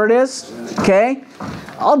whatever it is, okay?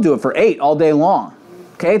 I'll do it for 8 all day long.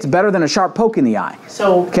 Okay, it's better than a sharp poke in the eye.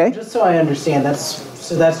 So, okay? Just so I understand,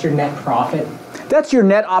 that's your net profit? That's your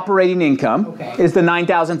net operating income, okay, is the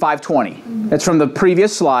 9,520. That's from the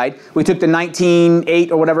previous slide. We took the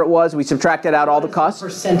 19.8 or whatever it was, we subtracted out all the costs. What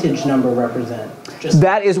does the percentage number represent?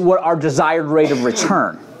 That is what our desired rate of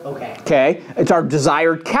return. Okay. Okay, it's our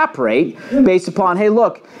desired cap rate based upon, hey,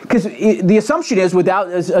 look, because the assumption is, without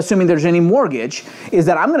assuming there's any mortgage, is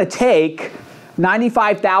that I'm going to take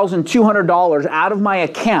 $95,200 out of my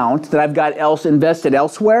account that I've got invested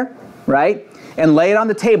elsewhere, right? And lay it on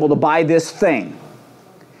the table to buy this thing.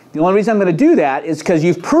 The only reason I'm going to do that is because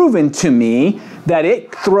you've proven to me that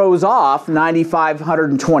it throws off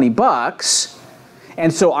 $9,520,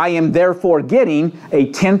 and so I am therefore getting a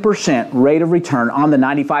 10% rate of return on the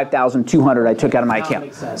 $95,200 I took out of my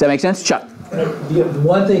account. Does that make sense, Chuck? The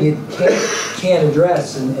one thing it can't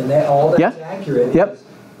address, and that all that's accurate, yep,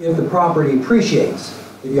 is if the property appreciates.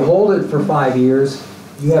 If you hold it for 5 years,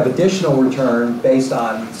 you have additional return based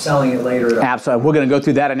on selling it later. Absolutely. We're going to go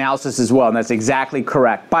through that analysis as well, and that's exactly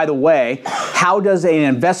correct. By the way, how does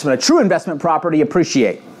a true investment property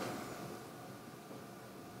appreciate?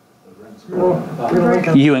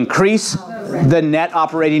 You increase the net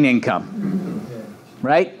operating income,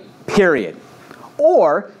 right? Period.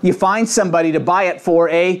 Or you find somebody to buy it for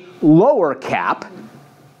a lower cap.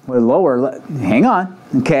 Hang on,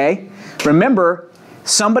 okay? Remember,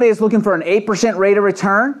 somebody is looking for an 8% rate of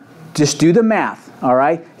return, just do the math, all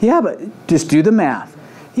right? Yeah, but just do the math.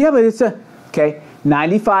 Yeah, but it's okay,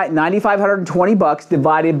 $9,520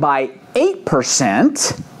 divided by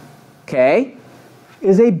 8%, okay,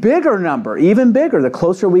 is a bigger number, even bigger. The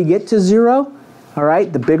closer we get to 0, all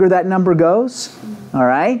right, the bigger that number goes, all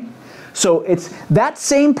right? So it's that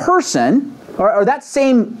same person, or that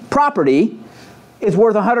same property, is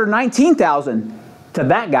worth $119,000 to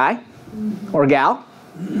that guy or gal.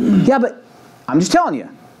 Yeah, but I'm just telling you,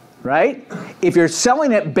 right? If you're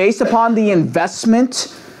selling it based upon the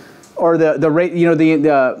investment or the rate,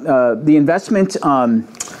 the investment.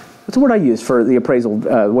 What's the word I use for the appraisal?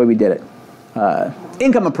 The way we did it,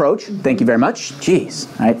 income approach. Thank you very much. Jeez,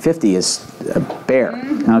 all right, 50 is a bear.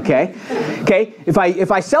 Okay, okay.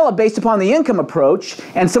 If I sell it based upon the income approach,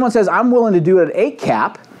 and someone says I'm willing to do it at 8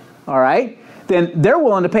 cap, all right, then they're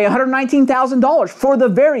willing to pay $119,000 for the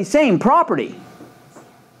very same property.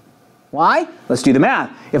 Why? Let's do the math.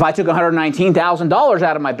 If I took $119,000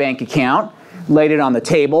 out of my bank account, laid it on the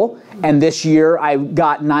table, and this year I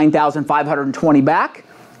got $9,520 back,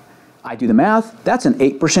 I do the math, that's an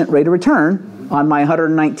 8% rate of return on my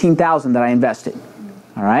 $119,000 that I invested.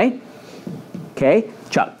 All right? Okay,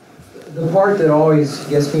 Chuck. The part that always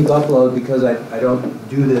gets me buffaloed, because I don't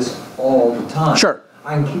do this all the time. Sure.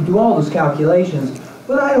 I can do all those calculations,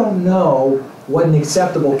 but I don't know what an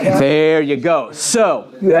acceptable cap. There you go.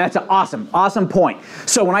 So that's an awesome point.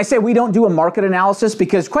 So when I say we don't do a market analysis,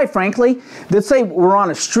 because quite frankly, let's say we're on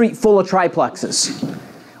a street full of triplexes.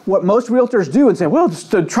 What most realtors do and say, well,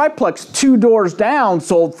 the triplex 2 doors down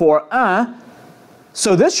sold for,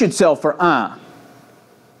 so this should sell for,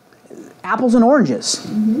 apples and oranges,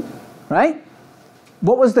 right?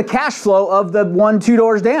 What was the cash flow of the one 2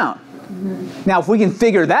 doors down? Now, if we can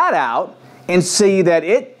figure that out and see that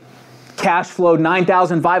it cash flowed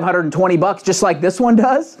 $9,520 just like this one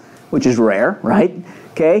does, which is rare, right?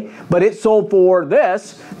 Okay, but it sold for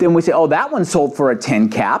this, then we say, oh, that one sold for a 10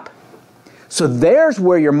 cap. So there's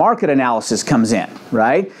where your market analysis comes in,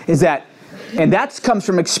 right? And that comes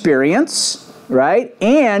from experience, right?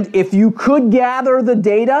 And if you could gather the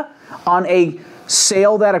data on a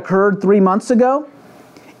sale that occurred 3 months ago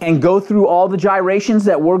and go through all the gyrations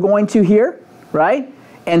that we're going to here, right?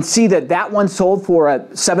 And see that that one sold for a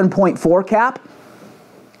 7.4 cap,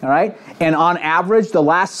 all right? And on average, the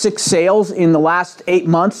last 6 sales in the last 8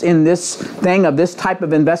 months in this thing of this type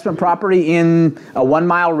of investment property in a 1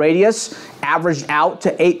 mile radius averaged out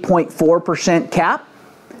to 8.4% cap.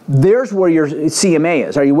 There's where your CMA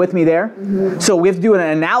is. Are you with me there? So we have to do an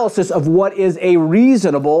analysis of what is a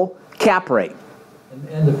reasonable cap rate.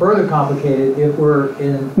 And to further complicate it, if we're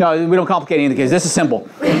in... No, we don't complicate anything because this is simple.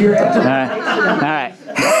 If your All right.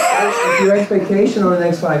 if your expectation over the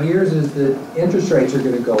next 5 years is that interest rates are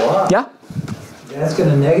going to go up, Yeah. that's going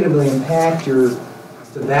to negatively impact the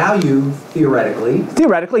value, theoretically.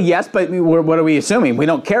 Theoretically, yes, but what are we assuming? We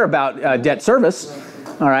don't care about debt service,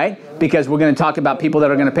 all right, because we're going to talk about people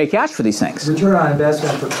that are going to pay cash for these things. Return on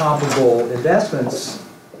investment for comparable investments,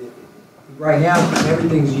 right now,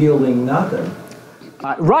 everything's yielding nothing.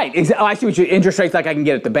 Right. Oh, I see what your interest rates like I can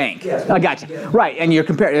get at the bank. Yes. I got you. Right, and you're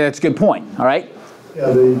comparing. That's a good point. All right. Yeah,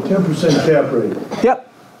 the 10% cap rate.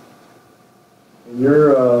 Yep. In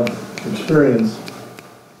your experience,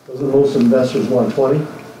 doesn't most investors want 20?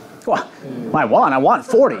 Well, I want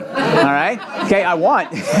 40. All right. Okay, I want.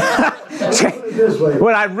 This way.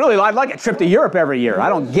 Well, I'd like a trip to Europe every year. I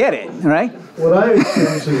don't get it. All right. What I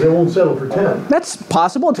experience is they won't settle for 10. That's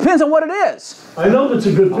possible. It depends on what it is. I know that's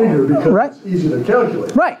a good figure because Right. it's easy to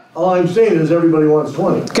calculate. Right. All I'm saying is everybody wants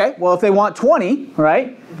 20. Okay. Well, if they want 20,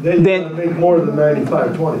 right? Then you gotta make more than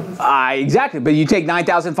 95-20. Exactly, but you take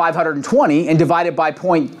 9,520 and divide it by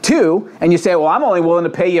 0.2, and you say, well, I'm only willing to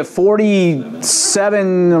pay you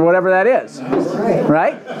 47 or whatever that is,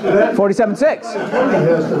 right? 47.6. 20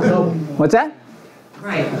 has to double. What's that?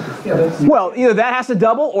 Right. Yeah, but Well, either that has to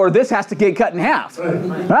double or this has to get cut in half.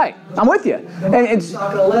 Right, I'm with you. And it's it's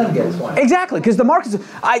not going to let them get 20. exactly because the market's.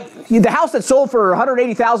 The house that sold for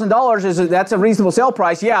 $180,000 that's a reasonable sale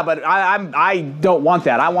price. Yeah, but I don't want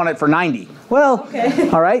that. I want it for 90. Well,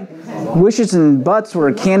 all right. Wishes and butts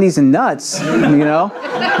were candies and nuts. You know,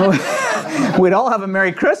 we'd all have a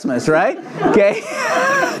Merry Christmas, right? Okay.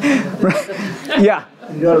 Yeah.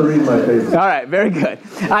 You gotta read my paper. All right, very good.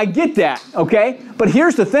 I get that, okay? But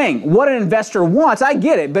here's the thing. What an investor wants, I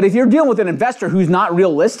get it. But if you're dealing with an investor who's not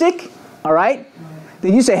realistic, all right,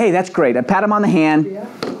 then you say, hey, that's great. I pat him on the hand,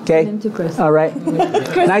 okay? Send him to Chris. All right.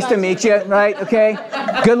 Nice to meet you, right? Okay.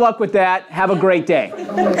 Good luck with that. Have a great day.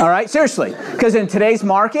 All right, seriously. Because in today's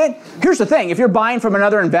market, here's the thing. If you're buying from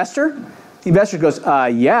another investor, the investor goes,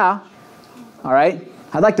 yeah, all right.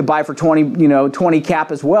 I'd like to buy for 20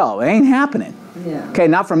 cap as well. It ain't happening. Yeah. Okay,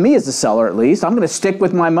 not from me as the seller at least. I'm going to stick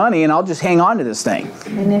with my money and I'll just hang on to this thing,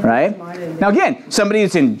 right? Now again, somebody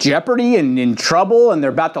that's in jeopardy and in trouble and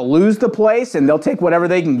they're about to lose the place and they'll take whatever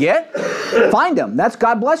they can get, find them. That's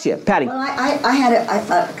God bless you. Patty. Well, I had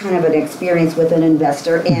a kind of an experience with an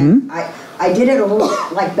investor, and I did it a little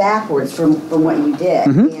like backwards from what you did.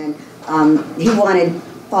 And he wanted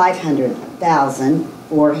 $500,000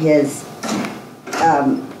 for his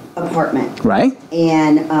apartment. Right.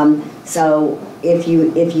 And so if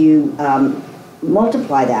you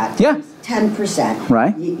multiply that, Yeah. 10%.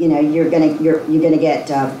 Right. You're gonna get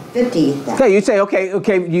 50,000. Okay, you'd say,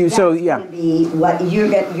 okay, so yeah. Gonna be what your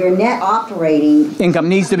net operating Income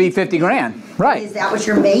needs to be 50 grand. Right. Is that what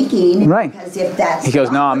you're making? Right. Because if that's. He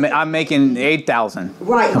goes, no, I'm making 8,000.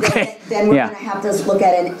 Right, Okay. then we're Yeah. gonna have to look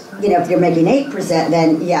at it, if you're making 8%,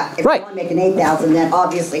 then yeah. If Right. you're only making 8,000, then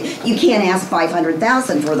obviously you can't ask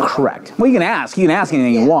 500,000 for the. Correct. Well, you can ask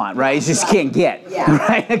anything you Yeah. want, right? You just can't get. Yeah.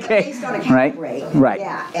 Right. Okay. Based on a cap Right. rate. Right.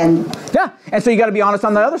 Yeah, and Yeah. And so you got to be honest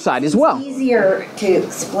on the other side as well. it's easier to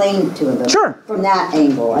explain to them. Sure. From that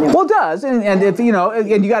angle. I know. Well, it does, and if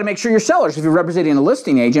and you got to make sure your sellers, if you're representing a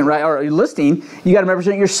listing agent, right, or a listing, you got to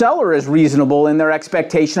represent your seller is reasonable in their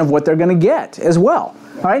expectation of what they're going to get as well.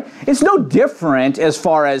 All right, it's no different as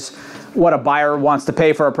far as what a buyer wants to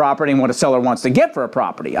pay for a property and what a seller wants to get for a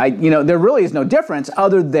property. There really is no difference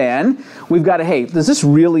other than we've got to, hey, does this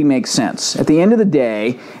really make sense? At the end of the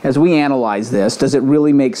day, as we analyze this, does it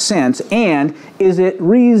really make sense, and is it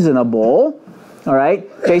reasonable? All right,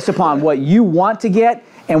 based upon what you want to get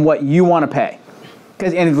and what you want to pay.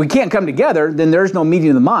 And if we can't come together, then there's no meeting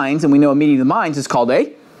of the minds, and we know a meeting of the minds is called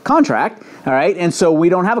a contract, all right? And so we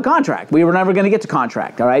don't have a contract. We were never going to get to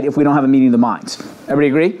contract, all right, if we don't have a meeting of the minds. Everybody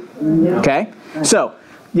agree? Yeah. Okay? So,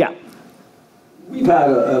 yeah. We've had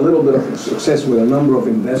a little bit of success with a number of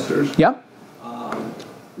investors. Yep.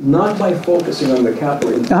 Not by focusing on the cap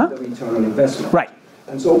rate, Uh-huh. the return on investment. Right.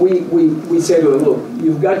 And so we say to them, look,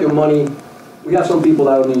 you've got your money. We have some people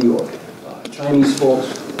out in New York. Chinese folks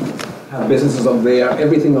have businesses up there.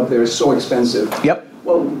 Everything up there is so expensive. Yep.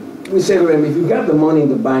 Well, we say to them, if you've got the money in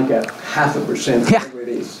the bank at 0.5%, Yeah. whatever it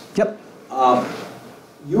is, Yep.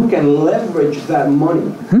 you can leverage that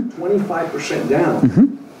money 25%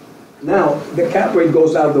 down. Now, the cap rate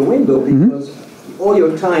goes out the window because all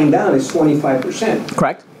you're tying down is 25%.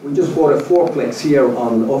 Correct. We just bought a fourplex here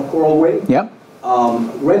on off Coral Way. Yep.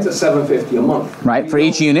 Rent's at $750 a month. Right, for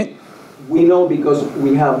each unit. We know because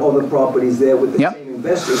we have other properties there with the Yep. same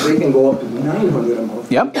investors, they can go up to $900 a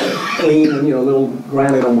month. Yep. Clean and, little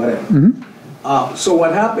granite or whatever. So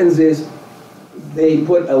what happens is they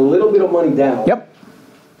put a little bit of money down. Yep.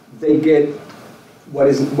 They get what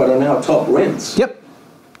are now top rents. Yep.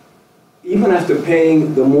 Even after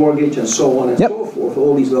paying the mortgage and so on and Yep. so forth,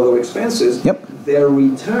 all these other expenses, Yep. their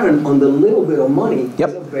return on the little bit of money Yep.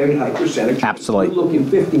 is a very high percentage. Absolutely. You're looking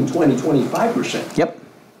 15, 20, 25%. Yep.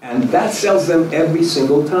 And that sells them every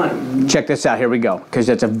single time. Check this out. Here we go. Because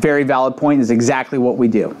that's a very valid point. It's exactly what we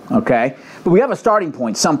do. Okay? But we have a starting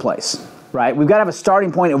point someplace, right? We've got to have a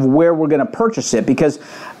starting point of where we're going to purchase it, because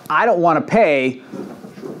I don't want to pay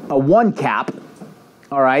a 1 cap,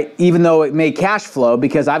 all right, even though it may cash flow,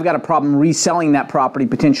 because I've got a problem reselling that property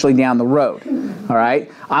potentially down the road. All right?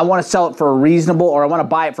 I want to sell it for a reasonable, or I want to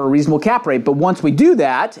buy it for a reasonable cap rate. But once we do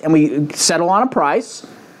that and we settle on a price,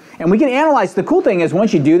 and we can analyze, the cool thing is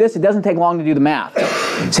once you do this, it doesn't take long to do the math.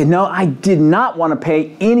 Say, no, I did not want to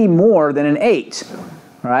pay any more than an 8,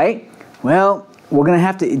 right? Well, we're going to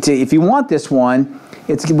have to, if you want this one,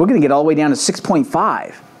 we're going to get all the way down to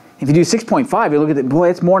 6.5. If you do 6.5, you look at it, boy,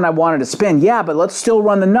 it's more than I wanted to spend. Yeah, but let's still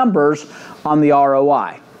run the numbers on the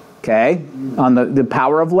ROI, okay? On the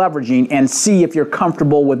power of leveraging, and see if you're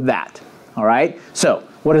comfortable with that, all right? So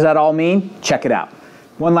what does that all mean? Check it out.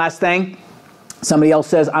 One last thing. Somebody else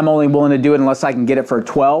says, I'm only willing to do it unless I can get it for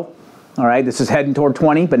 12. All right, this is heading toward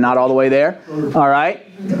 20, but not all the way there. All right,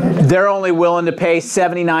 they're only willing to pay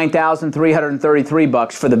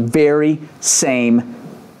 $79,333 for the very same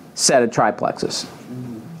set of triplexes.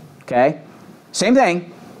 Okay, same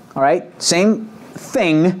thing. All right, same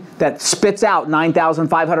thing that spits out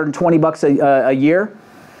 $9,520 a year,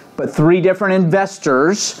 but 3 different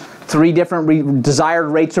investors, 3 different desired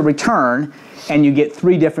rates of return, and you get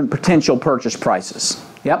 3 different potential purchase prices.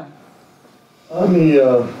 Yep. On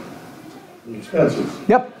the expenses,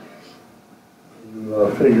 Yep.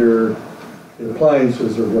 you figure the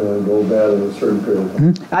appliances are gonna go bad in a certain period of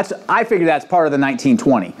time. I figure that's part of the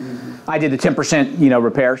 1920. I did the 10%,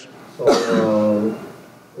 repairs. So,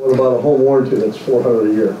 what about a home warranty that's $400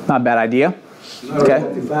 a year? Not a bad idea. Not Okay. a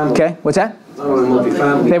multifamily. Okay. What's that? Not a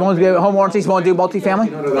multifamily. They won't do home warranties. Won't do multifamily.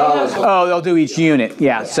 $100. Oh, they'll do each unit.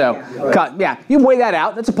 Yeah. So, yeah, you can weigh that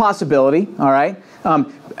out. That's a possibility. All right.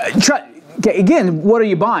 Okay, again, what are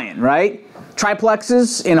you buying? Right?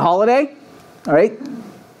 Triplexes in Holiday. All right.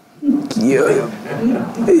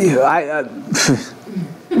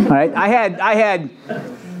 All right. I had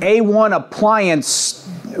A1 appliance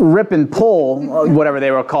rip and pull, whatever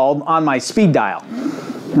they were called, on my speed dial.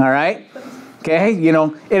 All right. Okay,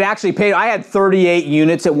 it actually paid. I had 38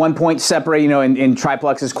 units at one point separate, in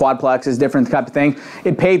triplexes, quadplexes, different type of things.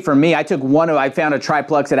 It paid for me. I found a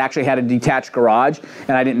triplex that actually had a detached garage,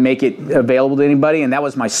 and I didn't make it available to anybody, and that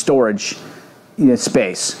was my storage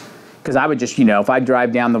space. Because I would just, if I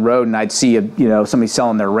drive down the road and I'd see somebody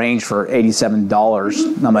selling their range for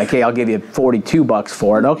 $87, and I'm like, hey, I'll give you $42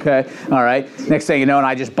 for it. Okay, all right. Next thing you know, and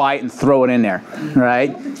I just buy it and throw it in there,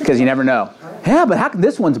 right? Because you never know. Yeah, but how come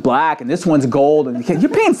this one's black and this one's gold? And you're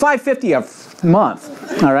paying $550 a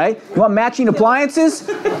month, all right? You want matching appliances?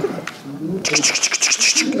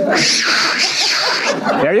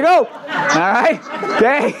 There you go. All right.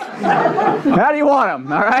 Okay. How do you want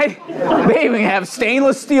them? All right. They even have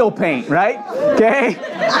stainless steel paint, right? Okay.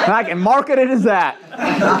 And I can market it as that.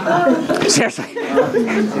 Seriously.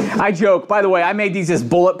 I joke. By the way, I made these as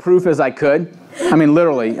bulletproof as I could. I mean,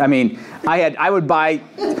 literally. I mean, I would buy,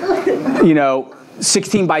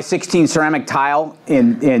 16 by 16 ceramic tile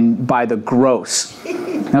by the gross.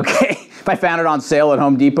 Okay. If I found it on sale at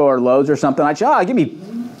Home Depot or Lowe's or something, I'd say, give me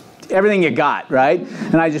everything you got, right?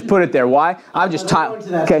 And I just put it there. Why? I'm just tiled. Going to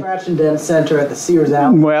that scratch and dent center at the Sears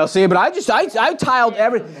outlet. Well, see, but I tiled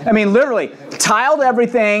literally tiled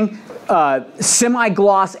everything,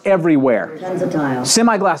 semi-gloss everywhere. Tons of tiles.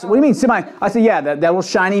 Semi-gloss. What do you mean semi? I said, yeah, that little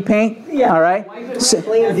shiny paint. Yeah. All right.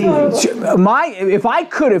 If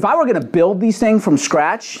I were going to build these things from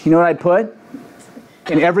scratch, you know what I'd put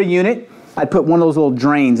in every unit? I'd put one of those little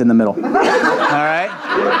drains in the middle. All right.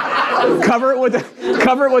 Cover it with a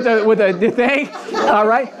thing. All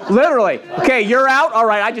right. Literally. Okay, you're out. All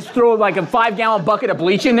right. I just throw like a 5-gallon bucket of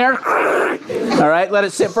bleach in there. All right. Let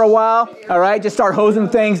it sit for a while. All right. Just start hosing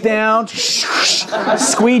things down.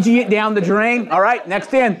 Squeegee it down the drain. All right.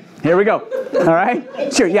 Next in. Here we go. All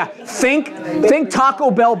right. Sure. Yeah. Think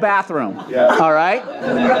Taco Bell bathroom. Yeah. All right.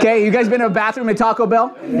 Okay. You guys been to a bathroom at Taco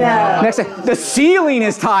Bell? No. Next thing, the ceiling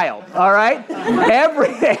is tiled. All right.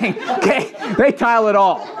 Everything. Okay. They tile it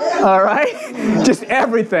all. All right. Just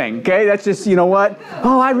everything. Okay. That's just, you know what?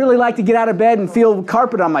 Oh, I really like to get out of bed and feel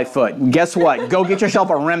carpet on my foot. And guess what? Go get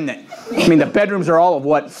yourself a remnant. I mean, the bedrooms are all of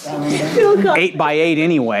what? 8 by 8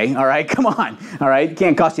 anyway. All right. Come on. All right. It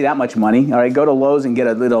can't cost you that much money. All right. Go to Lowe's and get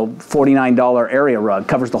a little $49 area rug.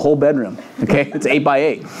 Covers the whole bedroom. Okay. It's 8 by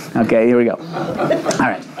 8. Okay. Here we go. All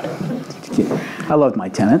right. I loved my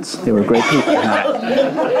tenants. They were great people. All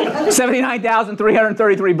right.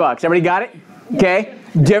 $79,333. Everybody got it? Okay.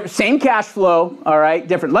 Same cash flow. All right.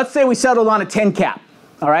 Different. Let's say we settled on a 10 cap.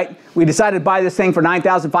 All right. We decided to buy this thing for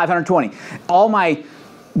 $9,520. All my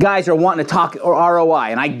guys are wanting to talk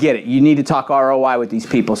ROI, and I get it. You need to talk ROI with these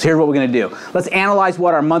people. So here's what we're going to do. Let's analyze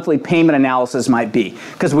what our monthly payment analysis might be,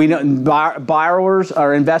 because we know borrowers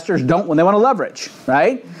or investors don't when they want to leverage,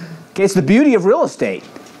 right? Okay, it's the beauty of real estate.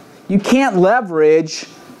 You can't leverage.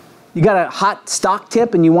 You got a hot stock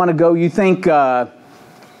tip, and you want to go. You think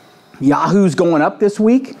Yahoo's going up this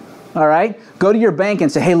week? All right, go to your bank and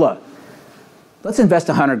say, hey, look, let's invest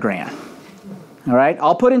 $100,000. All right,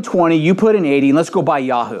 I'll put in 20, you put in 80, and let's go buy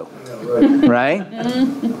Yahoo. Yeah, right?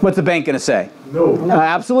 What's the bank going to say? No.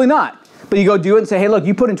 Absolutely not. But you go do it and say, hey, look,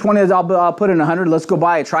 you put in 20, I'll put in 100, let's go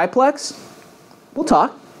buy a triplex. We'll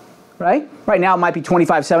talk, right? Right now it might be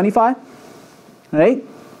 25.75, right?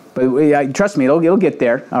 But trust me, it'll get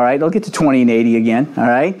there, all right? It'll get to 20 and 80 again, all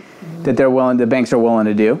right? That the banks are willing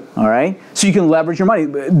to do, all right? So you can leverage your money.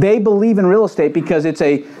 They believe in real estate because it's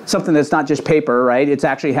something that's not just paper, right? It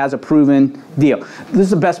actually has a proven deal. This is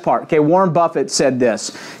the best part. Okay, Warren Buffett said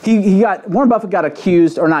this. Warren Buffett got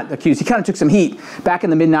accused, or not accused, he kind of took some heat back in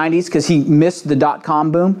the mid-90s because he missed the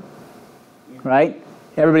dot-com boom, right?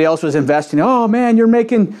 Everybody else was investing. Oh man, you're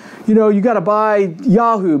making, you got to buy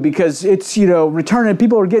Yahoo because it's, returning.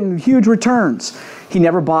 People are getting huge returns. He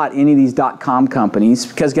never bought any of these dot-com companies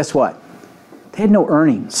because guess what? They had no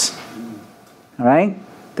earnings. All right?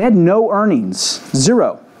 They had no earnings.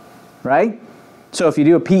 Zero. Right? So if you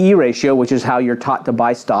do a PE ratio, which is how you're taught to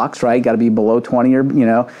buy stocks, right? Got to be below 20 or,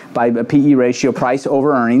 by a PE ratio, price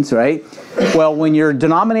over earnings, right? Well, when your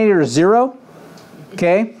denominator is 0,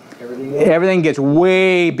 okay, everything gets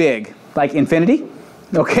way big, like infinity,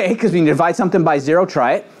 okay? Because when you divide something by 0,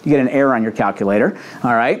 try it. You get an error on your calculator,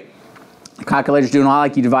 all right? The calculator's doing all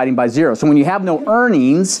like you dividing by 0. So when you have no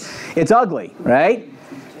earnings, it's ugly, right?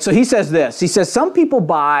 So he says this. He says some people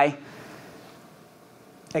buy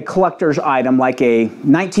a collector's item like a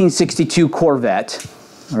 1962 Corvette,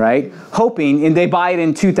 right? Hoping, and they buy it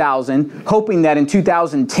in 2000, hoping that in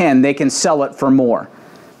 2010 they can sell it for more,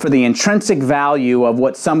 for the intrinsic value of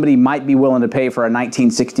what somebody might be willing to pay for a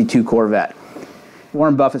 1962 Corvette.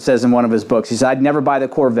 Warren Buffett says in one of his books, he says, I'd never buy the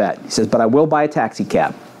Corvette. He says, but I will buy a taxi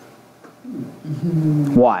cab.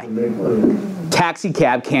 Why? Taxi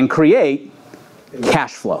cab can create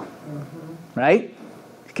cash flow, right?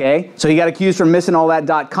 Okay, so he got accused for missing all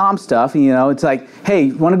that .com stuff. It's like, hey,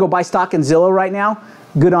 you want to go buy stock in Zillow right now?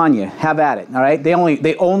 good on you. Have at it. All right. They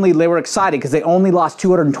were excited because they only lost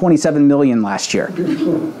 $227 million last year.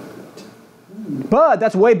 But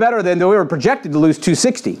that's way better than we were projected to lose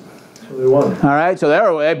 260. So they won. All right.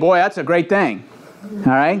 So hey, boy, that's a great thing.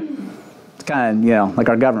 All right. It's kind of, like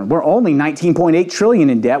our government. We're only 19.8 trillion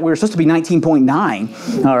in debt. We were supposed to be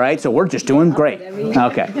 19.9. All right. So we're just doing great.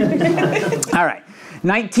 Okay. All right.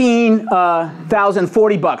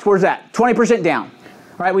 19,040 bucks. Where's that? 20% down. All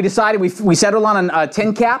right. We decided we settled on a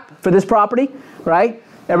 10 cap for this property. Right.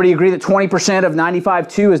 Everybody agree that 20% of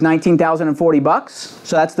 95.2 is 19,040 bucks.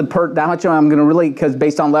 So that's that much I'm going to really, because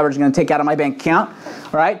based on leverage, I'm going to take out of my bank account.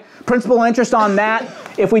 All right. Principal interest on that.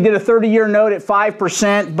 If we did a 30-year note at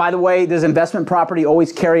 5%, by the way, does investment property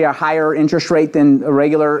always carry a higher interest rate than a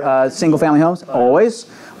regular single-family homes? Always.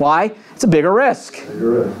 Why? It's a bigger risk.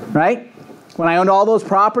 Bigger risk. Right? When I owned all those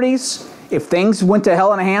properties, if things went to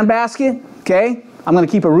hell in a handbasket, okay, I'm going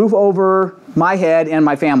to keep a roof over my head and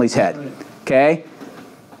my family's head. Okay?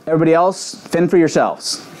 Everybody else, fend for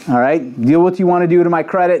yourselves. All right? Deal with what you want to do to my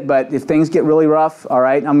credit, but if things get really rough, all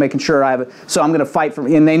right, I'm making sure so I'm going to fight for,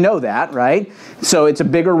 and they know that, right? So it's a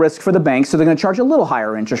bigger risk for the bank, so they're going to charge a little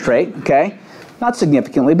higher interest rate, okay? Not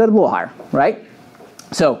significantly, but a little higher, right?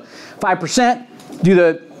 So 5%,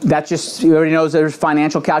 that just, you already knows there's a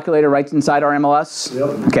financial calculator right inside our MLS?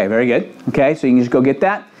 Yep. Okay, very good. Okay, so you can just go get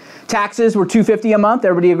that. Taxes were $250 a month.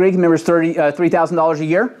 Everybody agree? Remember, it's $3,000 a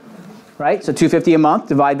year. Right? So $250 a month,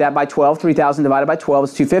 divide that by 12. 3,000 divided by 12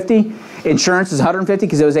 is $250. Insurance is $150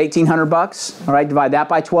 because it was $1,800 bucks. All right, divide that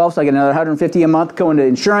by 12, so I get another $150 a month going to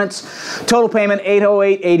insurance. Total payment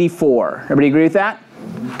 $808.84. Everybody agree with that?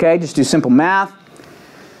 Okay, just do simple math.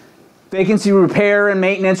 Vacancy, repair, and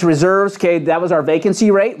maintenance reserves. Okay, that was our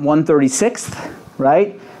vacancy rate, 136th.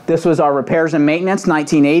 Right? This was our repairs and maintenance,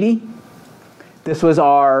 1980. This was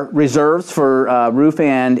our reserves for roof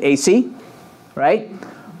and AC. Right?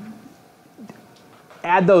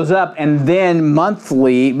 Add those up, and then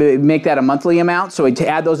monthly, make that a monthly amount. So we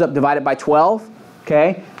add those up, divide it by 12.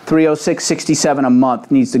 Okay, $306.67 a month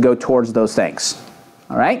needs to go towards those things.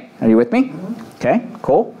 All right, are you with me? Okay,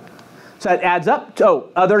 cool. So that adds up.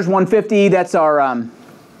 Others $150. That's our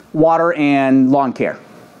water and lawn care.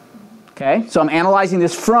 Okay, so I'm analyzing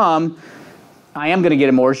this from. I am going to get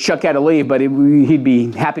a mortgage. Chuck had to leave, but he'd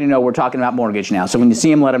be happy to know we're talking about mortgage now. So when you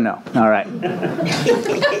see him, let him know. All right.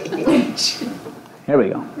 There we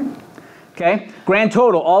go. Okay, grand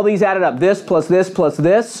total, all these added up, this plus this plus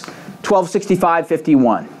this,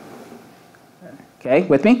 $1,265.51. Okay,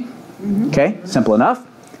 with me? Okay, simple enough.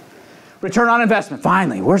 Return on investment,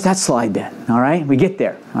 finally, where's that slide been? All right, we get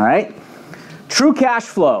there, all right? True cash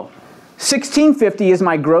flow, $1,650 is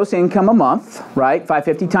my gross income a month, right?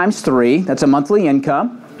 550 times 3, that's a monthly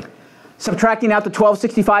income. Subtracting out the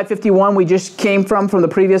 $1,265.51 we just came from the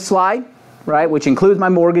previous slide, right, which includes my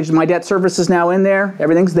mortgage, my debt service is now in there,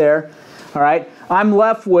 everything's there, all right? I'm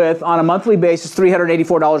left with, on a monthly basis,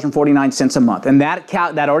 $384.49 a month, and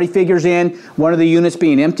that already figures in one of the units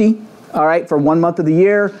being empty, all right, for 1 month of the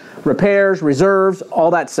year, repairs, reserves, all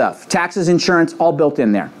that stuff, taxes, insurance, all built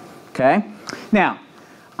in there, okay? Now,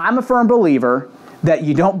 I'm a firm believer that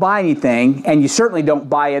you don't buy anything, and you certainly don't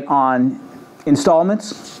buy it on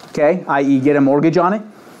installments, okay, i.e. get a mortgage on it,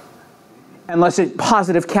 unless it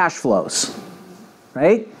positive cash flows,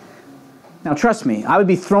 right? Now trust me, I would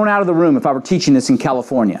be thrown out of the room if I were teaching this in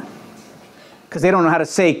California, because they don't know how to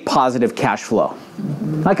say positive cash flow.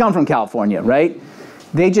 I come from California, right?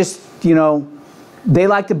 They just, they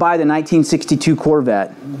like to buy the 1962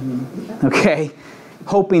 Corvette, okay?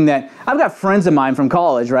 Hoping that, I've got friends of mine from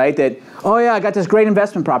college, right, that, oh yeah, I got this great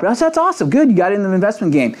investment property. I said, that's awesome, good, you got in the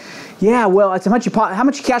investment game. Yeah, well, I said, how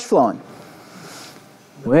much cash flowing?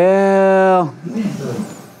 Well,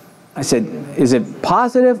 I said, is it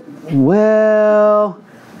positive? Well,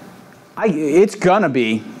 it's gonna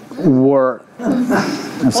be.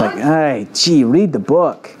 I was like, hey, gee, read the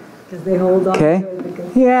book. Because they hold on okay? to it.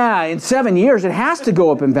 Because Yeah, in 7 years, it has to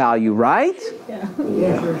go up in value, right?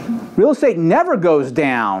 yeah. Real estate never goes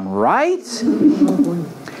down, right? You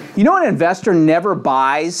know an investor never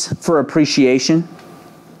buys for appreciation,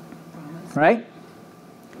 right?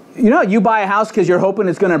 You buy a house because you're hoping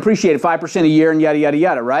it's going to appreciate at 5% a year and yada, yada,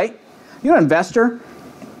 yada, right? An investor,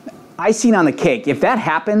 icing on the cake. If that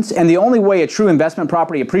happens, and the only way a true investment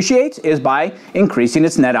property appreciates is by increasing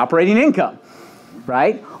its net operating income,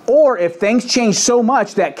 right? Or if things change so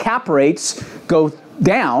much that cap rates go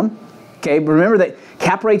down, okay, remember that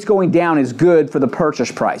cap rates going down is good for the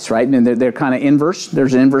purchase price, right? And they're kind of inverse.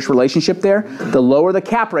 There's an inverse relationship there. The lower the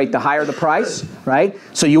cap rate, the higher the price, right?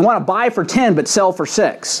 So you want to buy for 10 but sell for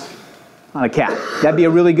 6 on a cap. That'd be a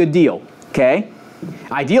really good deal, okay?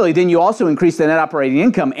 Ideally, then you also increase the net operating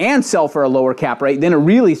income and sell for a lower cap rate. Then it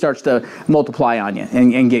really starts to multiply on you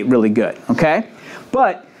and get really good, okay?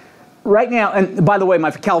 But right now, and by the way,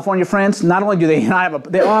 my California friends, not only do they not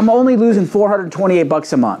have I'm only losing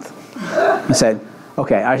 $428 a month. I said,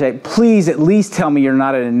 okay, I said, please at least tell me you're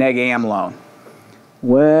not at a neg am loan.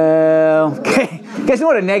 Well, okay. You guys know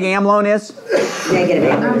what a neg am loan is?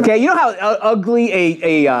 Negative. Okay, you know how ugly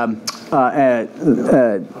the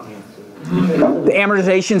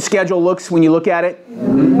amortization schedule looks when you look at it,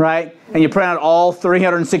 right? And you print out all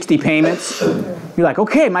 360 payments. You're like,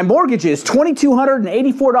 okay, my mortgage is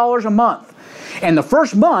 $2,284 a month. And the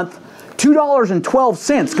first month,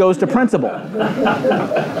 $2.12 goes to principal.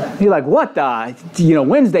 You're like, what the,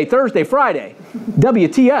 Wednesday, Thursday, Friday.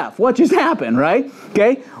 WTF, what just happened, right?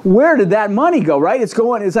 Okay, where did that money go, right? It's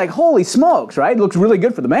like, holy smokes, right? It looks really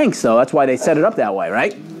good for the banks, though. That's why they set it up that way,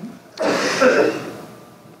 right?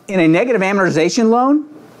 In a negative amortization loan,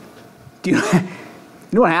 do you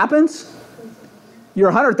know what happens?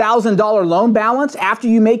 Your $100,000 loan balance, after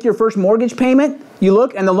you make your first mortgage payment, you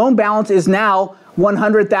look, and the loan balance is now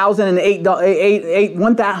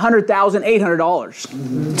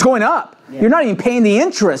 $100,800. It's going up. You're not even paying the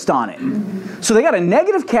interest on it. So they got a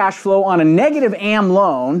negative cash flow on a negative AM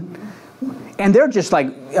loan, and they're just like,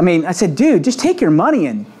 I said, dude, just take your money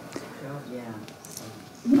and,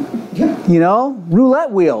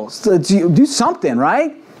 roulette wheels. Do something,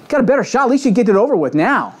 right? Got a better shot. At least you get it over with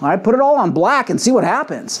now. All right, put it all on black and see what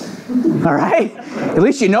happens. All right, at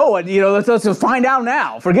least you know it. Let's find out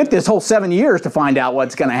now. Forget this whole 7 years to find out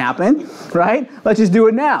what's going to happen. Right? Let's just do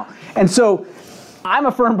it now. And so, I'm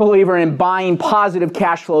a firm believer in buying positive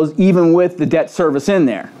cash flows even with the debt service in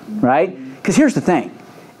there. Right? Because here's the thing.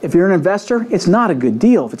 If you're an investor, it's not a good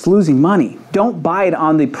deal if it's losing money. Don't buy it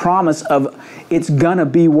on the promise of it's gonna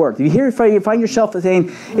be worth. If you find yourself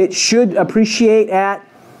saying it should appreciate at,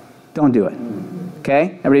 don't do it.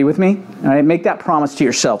 Okay? Everybody with me? All right, make that promise to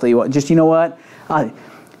yourself that you know what?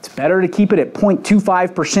 It's better to keep it at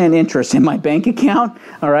 0.25% interest in my bank account,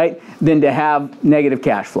 all right, than to have negative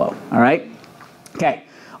cash flow, all right? Okay.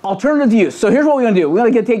 Alternative use. So here's what we're going to do. We're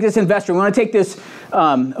going to take this investor. We're going to take this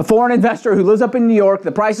a foreign investor who lives up in New York.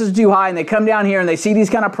 The prices are too high, and they come down here and they see these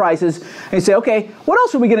kind of prices. And they say, okay, what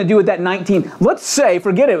else are we going to do with that 19? Let's say,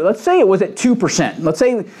 forget it. Let's say it was at 2%. Let's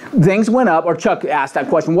say things went up, or Chuck asked that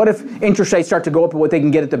question. What if interest rates start to go up and what they can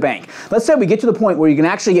get at the bank? Let's say we get to the point where you can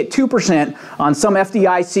actually get 2% on some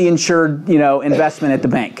FDIC insured, investment at the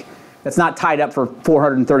bank. That's not tied up for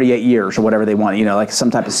 438 years or whatever they want, like some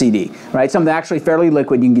type of CD, right? Something actually fairly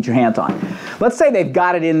liquid you can get your hands on. Let's say they've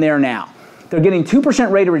got it in there now. They're getting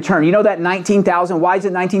 2% rate of return. You know that $19,000, why is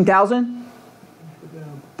it $19,000?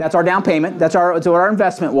 That's our down payment. That's what our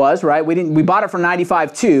investment was, right? We bought it for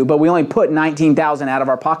 $95,200, but we only put $19,000 out of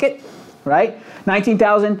our pocket, right?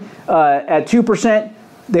 $19,000 at 2%,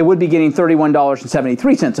 they would be getting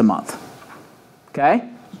 $31.73 a month. Okay?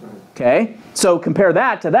 Okay? So compare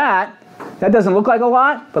that to that. That doesn't look like a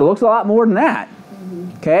lot, but it looks a lot more than that.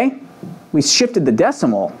 Okay? We shifted the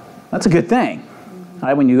decimal. That's a good thing. All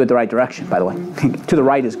right, when you go the right direction, by the way. To the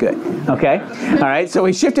right is good. Okay? All right, so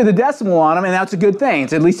we shifted the decimal on them, and that's a good thing.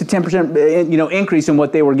 It's at least a 10% increase in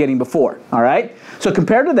what they were getting before. All right? So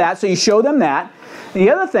compared to that, so you show them that. And the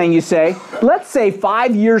other thing you say, let's say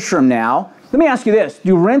 5 years from now, let me ask you this.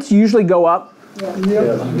 Do rents usually go up?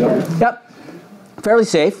 Yep. Fairly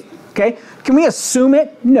safe. Okay? Can we assume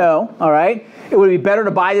it? No. All right? It would be better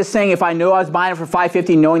to buy this thing if I knew I was buying it for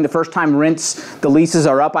 $550, knowing the first time the leases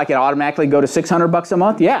are up, I could automatically go to $600 a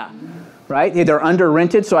month? Yeah. Right? They're under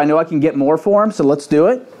rented, so I know I can get more for them, so let's do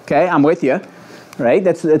it. Okay? I'm with you. Right?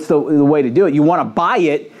 That's the way to do it. You want to buy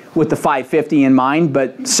it with the $550 in mind,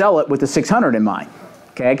 but sell it with the $600 in mind.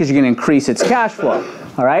 Okay? Because you're going to increase its cash flow.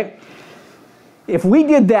 All right? If we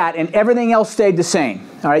did that and everything else stayed the same,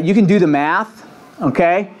 all right, you can do the math,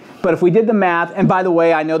 okay? But if we did the math, and by the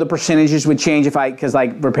way, I know the percentages would change because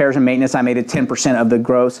like repairs and maintenance, I made it 10% of the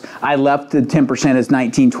gross. I left the 10% as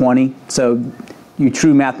 1920. So you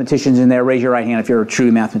true mathematicians in there, raise your right hand if you're a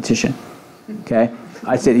true mathematician. Okay?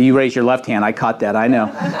 I said, you raise your left hand. I caught that. I know.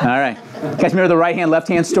 All right. You guys remember the right hand, left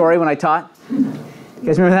hand story when I taught? You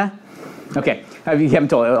guys remember that? Okay. If you haven't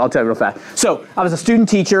told it, I'll tell you real fast. So I was a student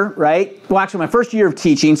teacher, right? Well, actually, my first year of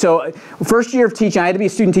teaching. So first year of teaching, I had to be a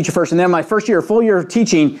student teacher first. And then my first year, full year of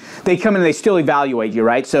teaching, they come in and they still evaluate you,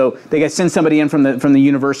 right? So they got to send somebody in from the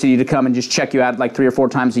university to come and just check you out like 3 or 4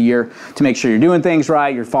 times a year to make sure you're doing things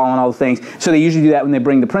right, you're following all the things. So they usually do that when they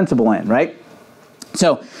bring the principal in, right?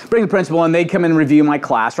 So bring the principal in, they'd come in and review my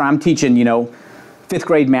class, right? I'm teaching, fifth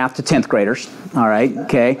grade math to 10th graders. All right,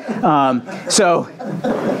 okay. So,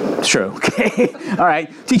 it's true, okay. All right,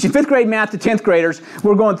 teaching fifth grade math to 10th graders.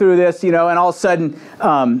 We're going through this, and all of a sudden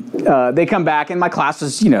they come back, and my class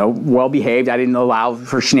is, well behaved. I didn't allow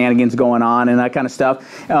for shenanigans going on and that kind of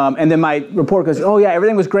stuff. And then my report goes, oh yeah,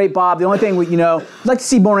 everything was great, Bob. The only thing, I'd like to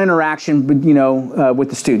see more interaction, with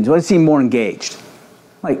the students. I'd like to see more engaged.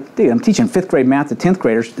 Like, dude, I'm teaching fifth grade math to 10th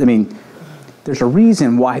graders. I mean, there's a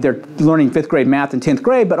reason why they're learning fifth grade math in 10th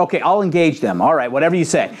grade, but okay, I'll engage them. All right, whatever you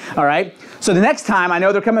say. All right? So the next time, I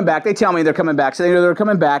know they're coming back. They tell me they're coming back, so they know they're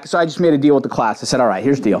coming back. So I just made a deal with the class. I said, all right,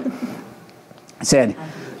 here's the deal. I said,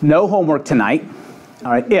 no homework tonight.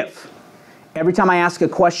 All right, if every time I ask a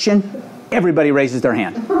question, everybody raises their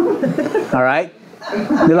hand. All right?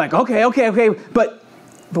 They're like, okay. But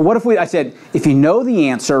what if I said, if you know the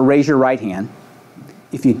answer, raise your right hand.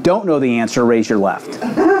 If you don't know the answer, raise your left.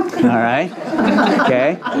 All right?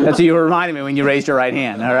 Okay? That's what you were reminding me when you raised your right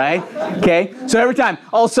hand. All right? Okay? So every time,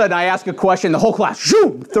 all of a sudden, I ask a question, the whole class,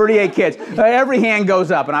 shoo, 38 kids, every hand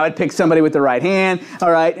goes up, and I would pick somebody with the right hand.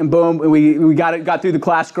 All right? And boom, we got through the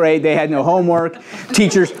class grade. They had no homework.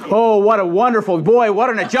 Teachers, oh, what a wonderful, boy, what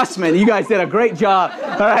an adjustment. You guys did a great job.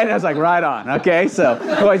 All right? And I was like, right on. Okay? So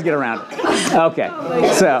always get around it. Okay.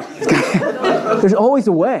 So there's always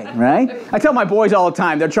a way, right? I tell my boys all the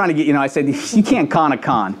time, they're trying to get, I said, you can't con a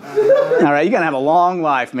con. All right, you got to have a long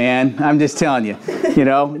life, man. I'm just telling you.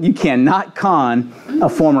 You cannot con a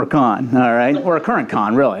former con, all right? Or a current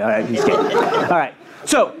con, really. All right, just kidding. All right,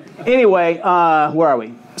 so anyway, where are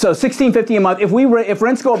we? So $1,650 a month. If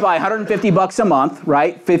rents go up by $150 a month,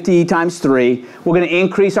 right, 50 times 3, we're going to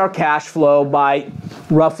increase our cash flow by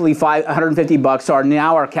roughly $150. So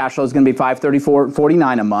now our cash flow is going to be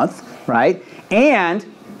 $534.49 a month, right? And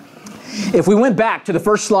if we went back to the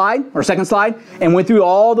first slide, or second slide, and went through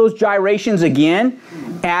all those gyrations again,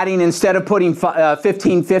 adding, instead of putting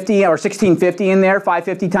 1550 or 1650 in there,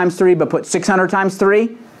 550 times 3, but put 600 times 3,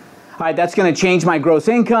 all right, that's going to change my gross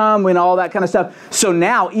income and all that kind of stuff. So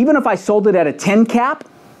now, even if I sold it at a 10 cap,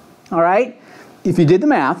 all right, if you did the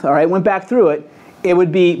math, all right, went back through it, it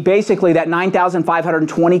would be basically that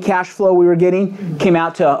 $9,520 cash flow we were getting came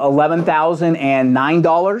out to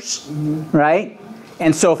 $11,009, right?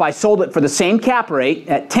 And so if I sold it for the same cap rate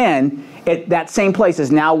at 10, that same place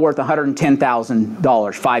is now worth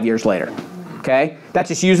 $110,000 5 years later. Okay? That's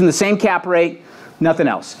just using the same cap rate, nothing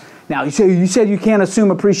else. Now, you said you can't assume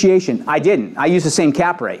appreciation. I didn't. I used the same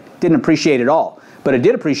cap rate. Didn't appreciate at all. But it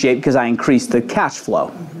did appreciate because I increased the cash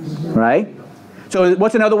flow. Right? So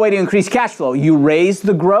what's another way to increase cash flow? You raise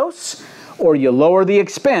the gross, or you lower the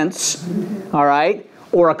expense, all right?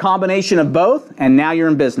 Or a combination of both, and now you're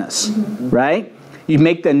in business. Right? You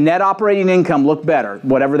make the net operating income look better,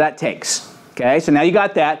 whatever that takes. Okay, so now you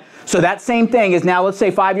got that. So that same thing is now, let's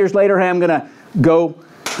say 5 years later, hey, I'm going to go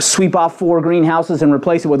sweep off 4 greenhouses and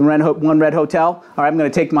replace it with one red hotel. All right, I'm going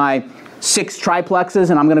to take my 6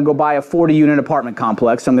 triplexes and I'm going to go buy a 40-unit apartment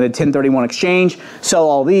complex. So I'm going to 1031 exchange, sell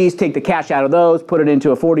all these, take the cash out of those, put it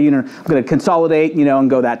into a 40-unit. I'm going to consolidate, and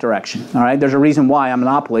go that direction. All right, there's a reason why on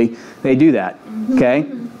Monopoly they do that. Okay.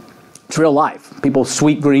 It's real life. People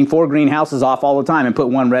sweep 4 greenhouses off all the time and put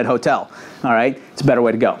 1 red hotel. All right? It's a better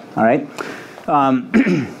way to go. All right?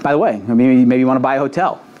 By the way, maybe you want to buy a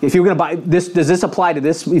hotel. If you were going to buy this, does this apply to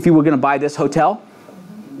this? If you were going to buy this hotel?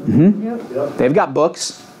 Mm-hmm. Yep. They've got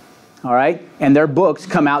books. All right? And their books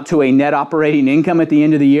come out to a net operating income at the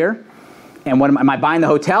end of the year. And what am I buying the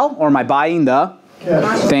hotel, or am I buying the?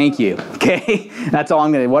 Yes. Thank you. Okay? That's all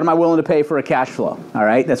I'm going to do. What am I willing to pay for a cash flow? All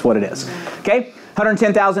right? That's what it is. Okay?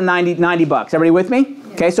 $110,090. Everybody with me?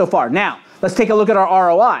 Okay, so far. Now, let's take a look at our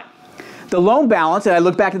ROI. The loan balance, and I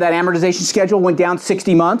look back at that amortization schedule, went down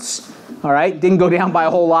 60 months. All right, didn't go down by a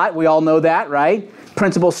whole lot. We all know that, right?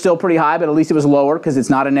 Principal's still pretty high, but at least it was lower because it's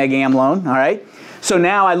not a neg am loan. All right. So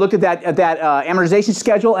now I looked at that amortization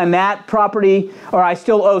schedule, and that property, or I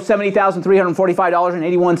still owe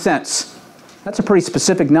 $70,345.81. That's a pretty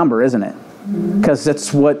specific number, isn't it? Because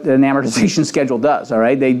that's what an amortization schedule does, all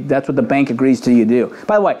right? That's what the bank agrees to you do.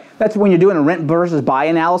 By the way, that's when you're doing a rent versus buy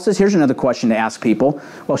analysis. Here's another question to ask people.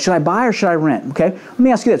 Well, should I buy or should I rent? Okay, let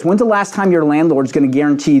me ask you this. When's the last time your landlord's going to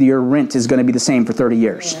guarantee your rent is going to be the same for 30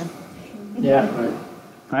 years? Yeah.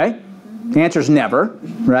 Right? The answer is never,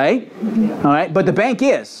 right? All right, but the bank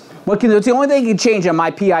is. It's the only thing you can change on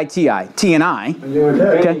my PITI, T&I. And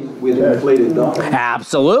you're paying with inflated dollar.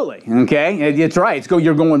 Absolutely, okay? It's right.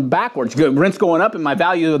 You're going backwards. Rent's going up and my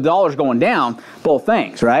value of the dollar's going down, both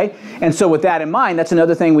things, right? And so with that in mind, that's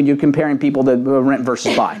another thing when you're comparing people to rent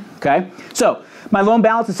versus buy, okay? So my loan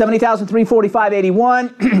balance is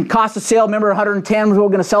 $70,345.81. Cost of sale, remember 110 was what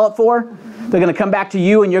we're going to sell it for? They're going to come back to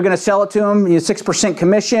you and you're going to sell it to them, 6%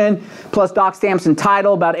 commission, plus doc stamps and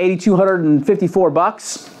title, about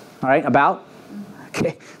 $8,254, all right, about.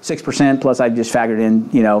 Okay, 6% plus I just factored in,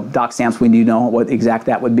 doc stamps, we do know what exact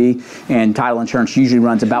that would be, and title insurance usually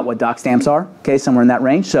runs about what doc stamps are, okay, somewhere in that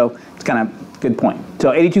range, so it's kind of a good point.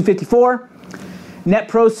 So $8,254, net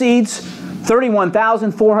proceeds,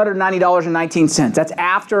 $31,490.19. That's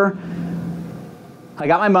after I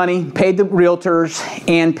got my money, paid the realtors,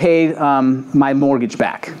 and paid my mortgage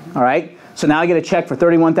back, all right? So now I get a check for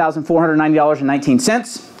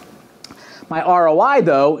 $31,490.19. My ROI,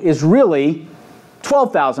 though, is really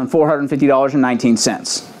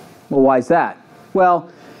 $12,450.19. Well, why is that?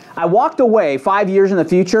 Well, I walked away 5 years in the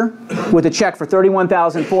future with a check for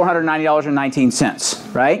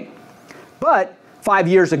 $31,490.19, right? But 5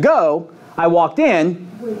 years ago, I walked in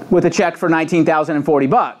with a check for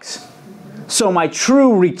 $19,040. So my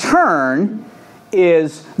true return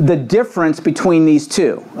is the difference between these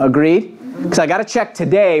two. Agreed? Because I got a check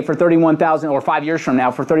today for $31,000, or 5 years from now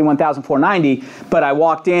for $31,490, but I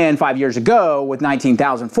walked in 5 years ago with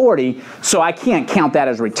 $19,040, so I can't count that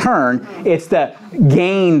as return. It's the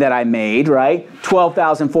gain that I made, right?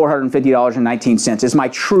 $12,450.19 is my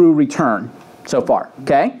true return so far,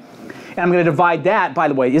 okay? And I'm going to divide that, by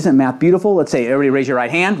the way, isn't math beautiful? Let's say, everybody raise your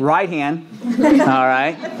right hand. Right hand. All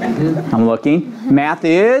right. I'm looking. Math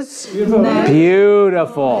is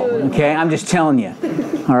beautiful. Okay, I'm just telling you.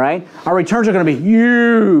 All right. Our returns are going to be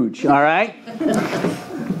huge. All right.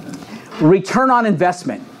 Return on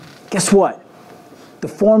investment. Guess what? The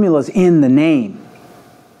formula's in the name.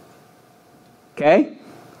 Okay?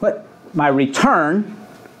 What? My return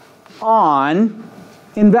on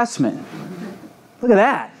investment. Look at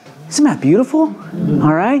that. Isn't that beautiful?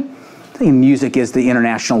 All right. I think music is the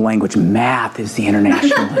international language. Math is the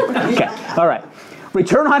international language. Okay. All right.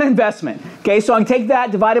 Return on investment. Okay, so I can take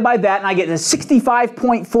that divided by that, and I get a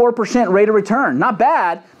 65.4% rate of return. Not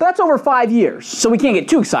bad, but that's over 5 years. So we can't get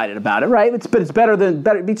too excited about it, right? But it's better,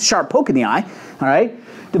 it beats a sharp poke in the eye. All right.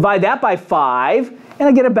 Divide that by 5. And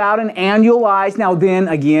I get about an annualized. Now then,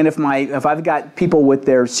 again, if I've got people with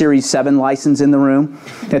their Series 7 license in the room,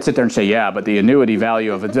 that sit there and say, yeah, but the annuity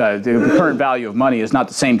value of the current value of money is not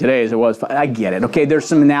the same today as it was. I get it. Okay, there's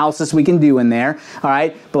some analysis we can do in there. All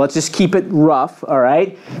right, but let's just keep it rough. All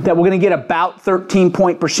right, that we're going to get about 13%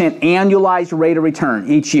 annualized rate of return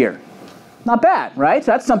each year. Not bad, right?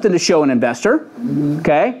 So that's something to show an investor.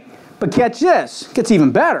 Okay, but catch this. It gets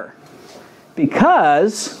even better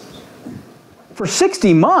because for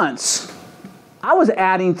 60 months, I was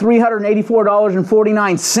adding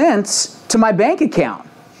 $384.49 to my bank account.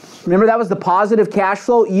 Remember, that was the positive cash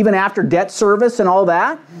flow even after debt service and all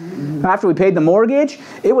that? After we paid the mortgage,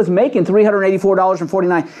 it was making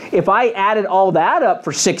 $384.49. If I added all that up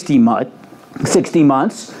for 60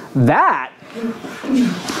 months, that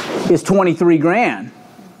is 23 grand.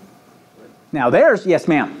 Now there's, yes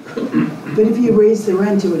ma'am. But if you raise the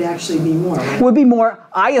rent, it would actually be more, right? It would be more.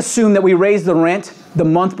 I assume that we raised the rent the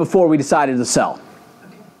month before we decided to sell.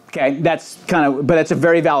 Okay, that's but that's a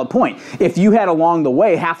very valid point. If you had along the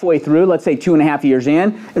way, halfway through, let's say 2.5 years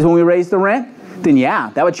in, is when we raised the rent, then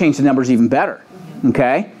yeah, that would change the numbers even better.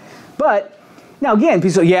 Okay? But, now again,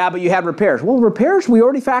 people say, yeah, but you had repairs. Well, repairs we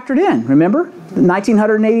already factored in, remember? The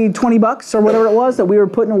 $1,980 or whatever it was that we were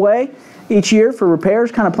putting away each year for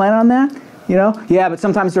repairs, kind of planning on that. Yeah, but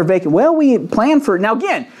sometimes they're vacant. Well, we plan for it. Now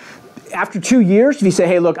again, after 2 years, if you say,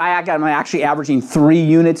 hey, look, I'm actually averaging 3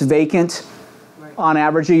 units vacant on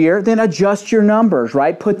average a year, then adjust your numbers,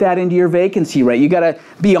 right? Put that into your vacancy rate. You got to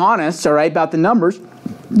be honest, all right, about the numbers.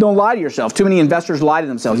 Don't lie to yourself. Too many investors lie to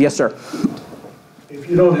themselves. Yes, sir. If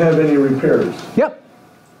you don't have any repairs. Yep.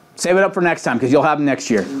 Save it up for next time because you'll have them next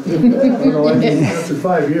year. After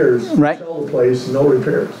 5 years, right. Sell the place, no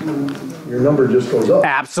repairs. Your number just goes up.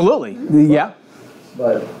 Absolutely. Yeah.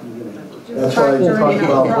 But that's why you talked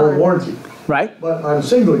about home warranty. Right. But on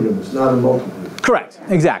single units, not on multiple units. Correct.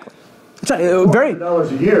 Exactly. Very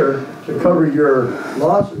 $100 a year to cover your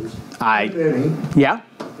losses. Yeah.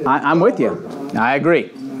 I'm with you. I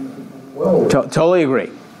agree. Well, totally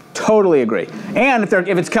agree. Totally agree. And if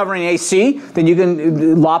it's covering AC, then you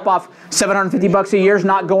can lop off $750 a year is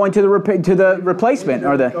not going to the replacement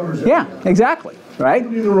or the exactly, right?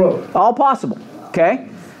 All possible. Okay.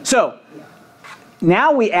 So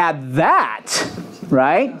now we add that,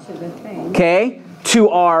 right? Okay, to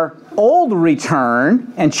our old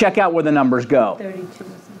return and check out where the numbers go.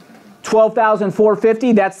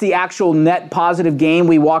 12,450. That's the actual net positive gain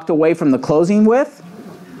we walked away from the closing with.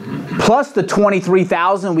 Plus the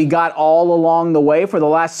 23,000 we got all along the way for the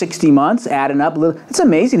last 60 months, adding up. It's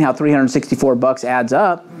amazing how $364 adds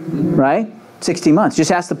up, right? 60 months.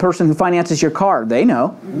 Just ask the person who finances your car. They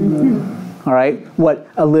know. All right, what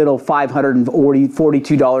a little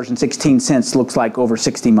 $542.16 looks like over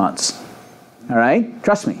 60 months. All right,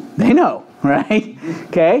 trust me, they know, right?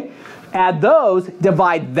 Okay, add those,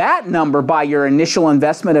 divide that number by your initial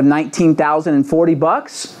investment of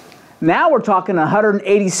 $19,040. Now we're talking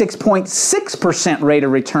 186.6% rate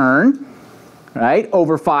of return, right,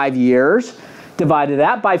 over 5 years. Divided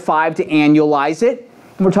that by 5 to annualize it,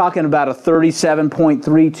 and we're talking about a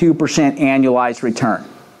 37.32% annualized return.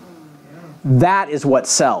 That is what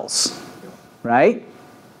sells, right?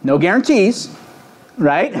 No guarantees,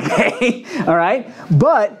 right? Okay, all right?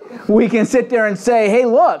 But we can sit there and say, hey,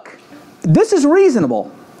 look, this is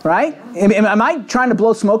reasonable, right? Am I trying to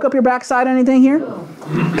blow smoke up your backside or anything here?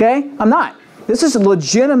 Okay, I'm not. This is a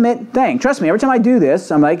legitimate thing. Trust me, every time I do this,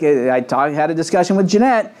 I'm like, had a discussion with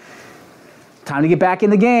Jeanette, time to get back in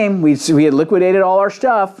the game. We had liquidated all our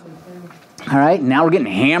stuff. All right, now we're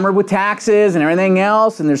getting hammered with taxes and everything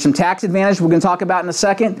else, and there's some tax advantage we're going to talk about in a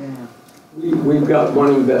second. We've got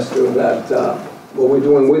one investor that what we're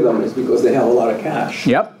doing with them is because they have a lot of cash.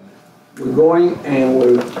 Yep. We're going and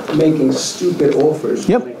we're making stupid offers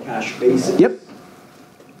on a cash basis. Yep.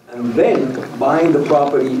 And then buying the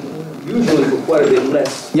property, usually for quite a bit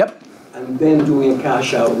less. Yep. And then doing a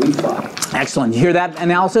cash out refi. Excellent. You hear that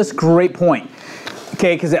analysis? Great point.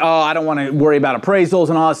 Okay, because I don't want to worry about appraisals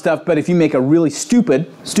and all that stuff, but if you make a really stupid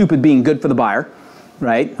being good for the buyer,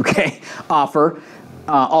 right? Okay, offer,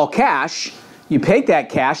 all cash, you take that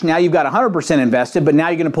cash, now you've got 100% invested, but now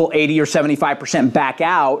you're going to pull 80 or 75% back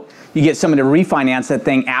out. You get someone to refinance that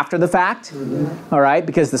thing after the fact, all right,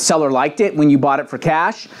 because the seller liked it when you bought it for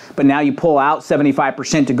cash, but now you pull out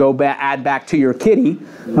 75% to go add back to your kitty,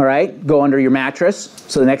 all right, go under your mattress.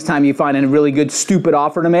 So the next time you find a really good stupid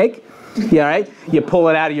offer to make, yeah, right, you pull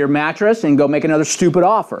it out of your mattress and go make another stupid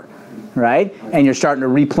offer, right? And you're starting to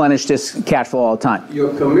replenish this cash flow all the time.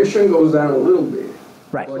 Your commission goes down a little bit.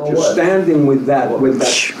 Right. But you're standing with that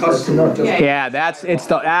customer. Yeah,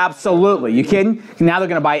 absolutely. You kidding? Now they're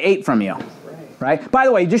going to buy 8 from you. Right? By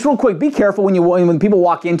the way, just real quick, be careful when people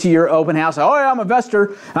walk into your open house. Oh, yeah, I'm an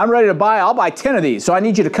investor. I'm ready to buy. I'll buy 10 of these. So I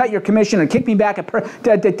need you to cut your commission and kick me back.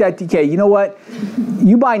 Okay, you know what?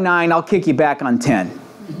 You buy 9, I'll kick you back on 10.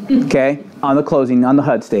 Okay, on the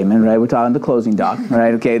HUD statement, right? We're talking the closing doc,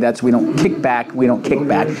 right? Okay, we don't kick back. We don't kick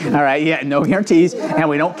back. All right, yeah, no guarantees, and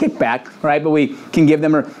we don't kick back, right? But we can give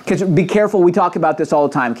them, because be careful, we talk about this all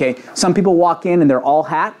the time, okay? Some people walk in and they're all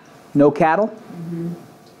hat, no cattle,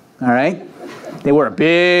 all right? They wear a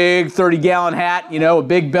big 30-gallon hat, you know, a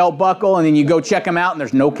big belt buckle, and then you go check them out and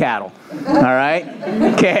there's no cattle, all right?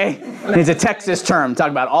 Okay, it's a Texas term,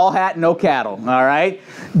 talking about all hat, no cattle, all right?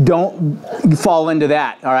 Don't fall into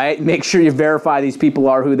that, all right? Make sure you verify these people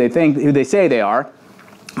are who they say they are,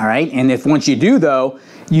 all right? And if once you do, though,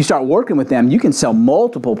 you start working with them, you can sell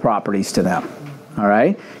multiple properties to them, all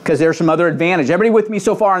right? Because there's some other advantage. Everybody with me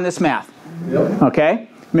so far on this math? Yep. Okay?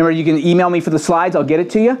 Remember, you can email me for the slides. I'll get it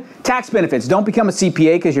to you. Tax benefits. Don't become a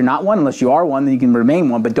CPA because you're not one. Unless you are one, then you can remain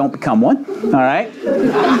one, but don't become one. All right?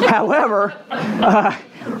 However,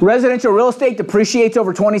 residential real estate depreciates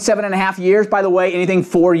over 27.5 years. By the way, anything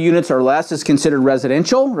 4 units or less is considered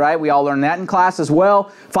residential, right? We all learned that in class as well.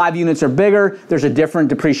 5 units or bigger, there's a different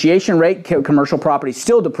depreciation rate. Commercial property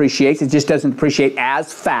still depreciates. It just doesn't depreciate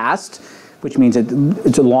as fast, which means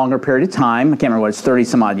it's a longer period of time. I can't remember what it's 30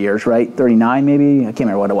 some odd years, right? 39 maybe? I can't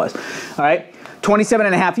remember what it was. All right,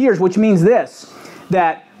 27.5 years, which means this,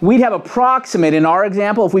 that we'd have approximate, in our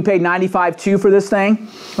example, if we paid $95,200 for this thing,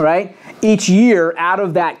 all right, each year out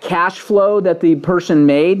of that cash flow that the person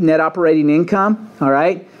made, net operating income, all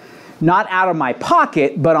right, not out of my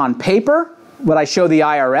pocket, but on paper, what I show the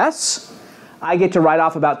IRS, I get to write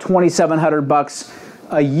off about $2,700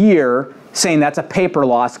 a year, saying that's a paper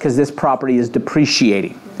loss because this property is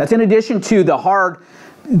depreciating. That's in addition to the hard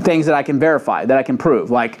things that I can verify, that I can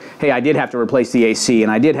prove, like, hey, I did have to replace the AC,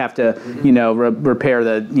 and I did have to, you know, repair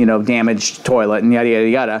the, you know, damaged toilet, and yada, yada,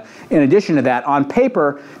 yada. In addition to that, on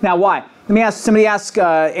paper, now why? Let me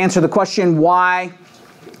answer the question why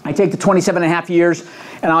I take the 27.5 years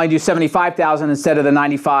and I only do $75,000 instead of the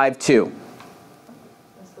 $95,200.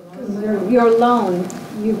 Your loan,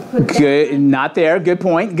 you put good, not there. Good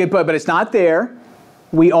point. Good point. But it's not there.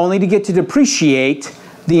 We only get to depreciate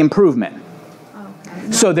the improvement.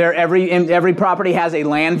 Okay. So there, every property has a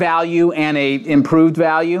land value and a improved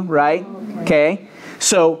value, right? Okay.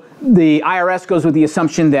 So the IRS goes with the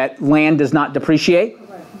assumption that land does not depreciate.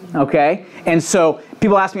 Okay. And so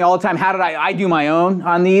People ask me all the time, how did I do my own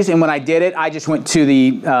on these? And when I did it, I just went to the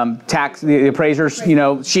the appraiser's,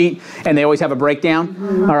 sheet, and they always have a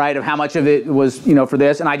breakdown, all right, of how much of it was, for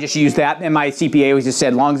this, and I just used that, and my CPA always just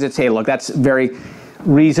said, as long as it's, hey, look, that's very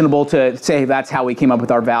reasonable to say that's how we came up with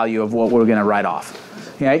our value of what we're going to write off.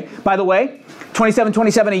 Okay. By the way,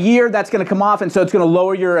 $27.27 a year, that's going to come off, and so it's going to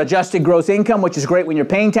lower your adjusted gross income, which is great when you're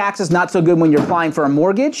paying taxes, not so good when you're applying for a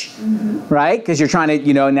mortgage, right? Because you're trying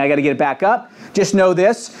to, now I got to get it back up. Just know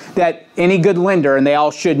this, that any good lender, and they all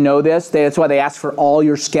should know this, that's why they ask for all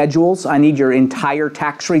your schedules. I need your entire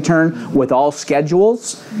tax return with all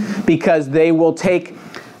schedules, because they will take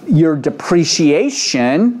your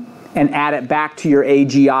depreciation and add it back to your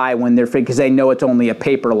AGI when they're, because they know it's only a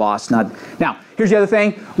paper loss. Now, here's the other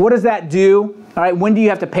thing. What does that do? All right, when do you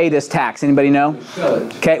have to pay this tax? Anybody know? Sell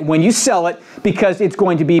it. Okay, when you sell it, because it's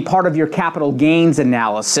going to be part of your capital gains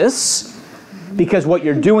analysis, because what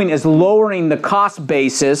you're doing is lowering the cost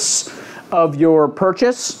basis of your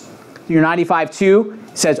purchase. Your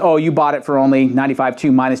 95.2 says, oh, you bought it for only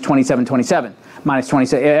 95.2 minus 27.27. Minus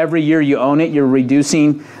 27. Every year you own it, you're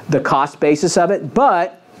reducing the cost basis of it,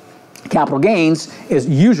 but capital gains is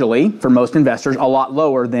usually, for most investors, a lot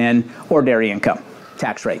lower than ordinary income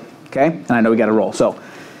tax rate, okay? And I know we got to roll. So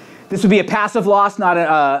this would be a passive loss, not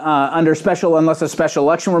under special, unless a special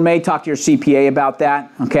election were made. Talk to your CPA about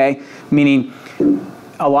that, okay? Meaning,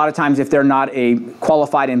 a lot of times if they're not a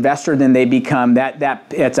qualified investor, then they become,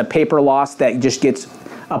 it's a paper loss that just gets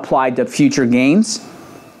applied to future gains,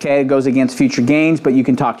 okay? It goes against future gains, but you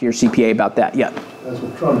can talk to your CPA about that, yeah. That's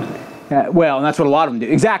what Trump did. Well, and that's what a lot of them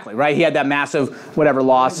do. Exactly, right? He had that massive, whatever,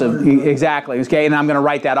 loss of, exactly, okay? And I'm going to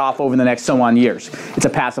write that off over the next so on years. It's a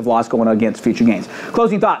passive loss going against future gains.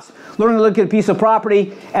 Closing thoughts. Learning to look at a piece of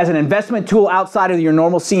property as an investment tool outside of your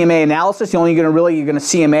normal CMA analysis. The only you're going to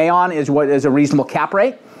CMA on is what is a reasonable cap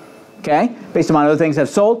rate, okay? Based on other things that have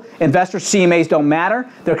sold. Investors, CMAs don't matter.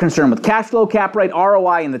 They're concerned with cash flow, cap rate,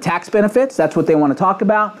 ROI, and the tax benefits. That's what they want to talk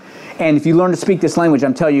about. And if you learn to speak this language,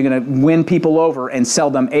 I'm telling you, you're going to win people over and sell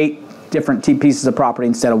them 8 different pieces of property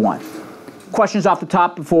instead of 1. Questions off the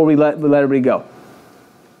top before we let everybody go?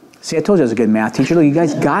 See, I told you I was a good math teacher. Look, you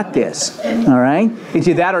guys got this. All right? It's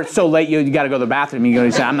either that or it's so late you got to go to the bathroom. You go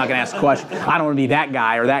and say, I'm not going to ask a question. I don't want to be that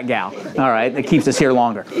guy or that gal. All right? That keeps us here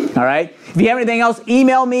longer. All right? If you have anything else,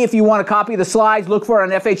 email me if you want a copy of the slides. Look for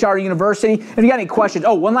it on FHR University. If you got any questions.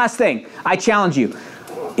 Oh, one last thing. I challenge you.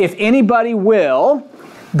 If anybody will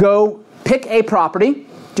go pick a property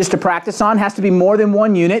just to practice on, has to be more than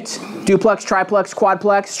 1 unit, duplex, triplex,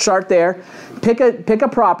 quadplex, start there. Pick a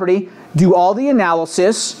property, do all the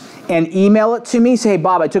analysis, and email it to me. Say, hey,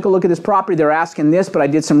 Bob, I took a look at this property. They're asking this, but I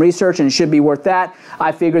did some research, and it should be worth that.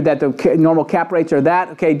 I figured that the normal cap rates are that.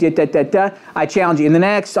 Okay, I challenge you. In the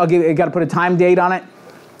next, I got to put a time date on it.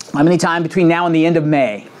 How many time between now and the end of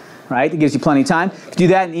May? Right? It gives you plenty of time. If you do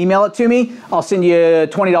that and email it to me, I'll send you a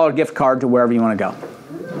 $20 gift card to wherever you want to go.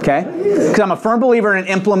 Okay? Because I'm a firm believer in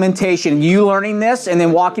implementation. You learning this and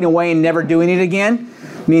then walking away and never doing it again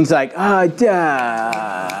means like,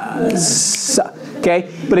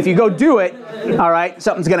 okay? But if you go do it, all right,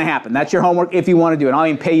 something's going to happen. That's your homework if you want to do it. I'll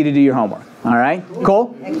even pay you to do your homework. All right?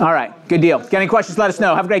 Cool? All right. Good deal. Got any questions, let us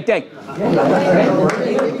know. Have a great day.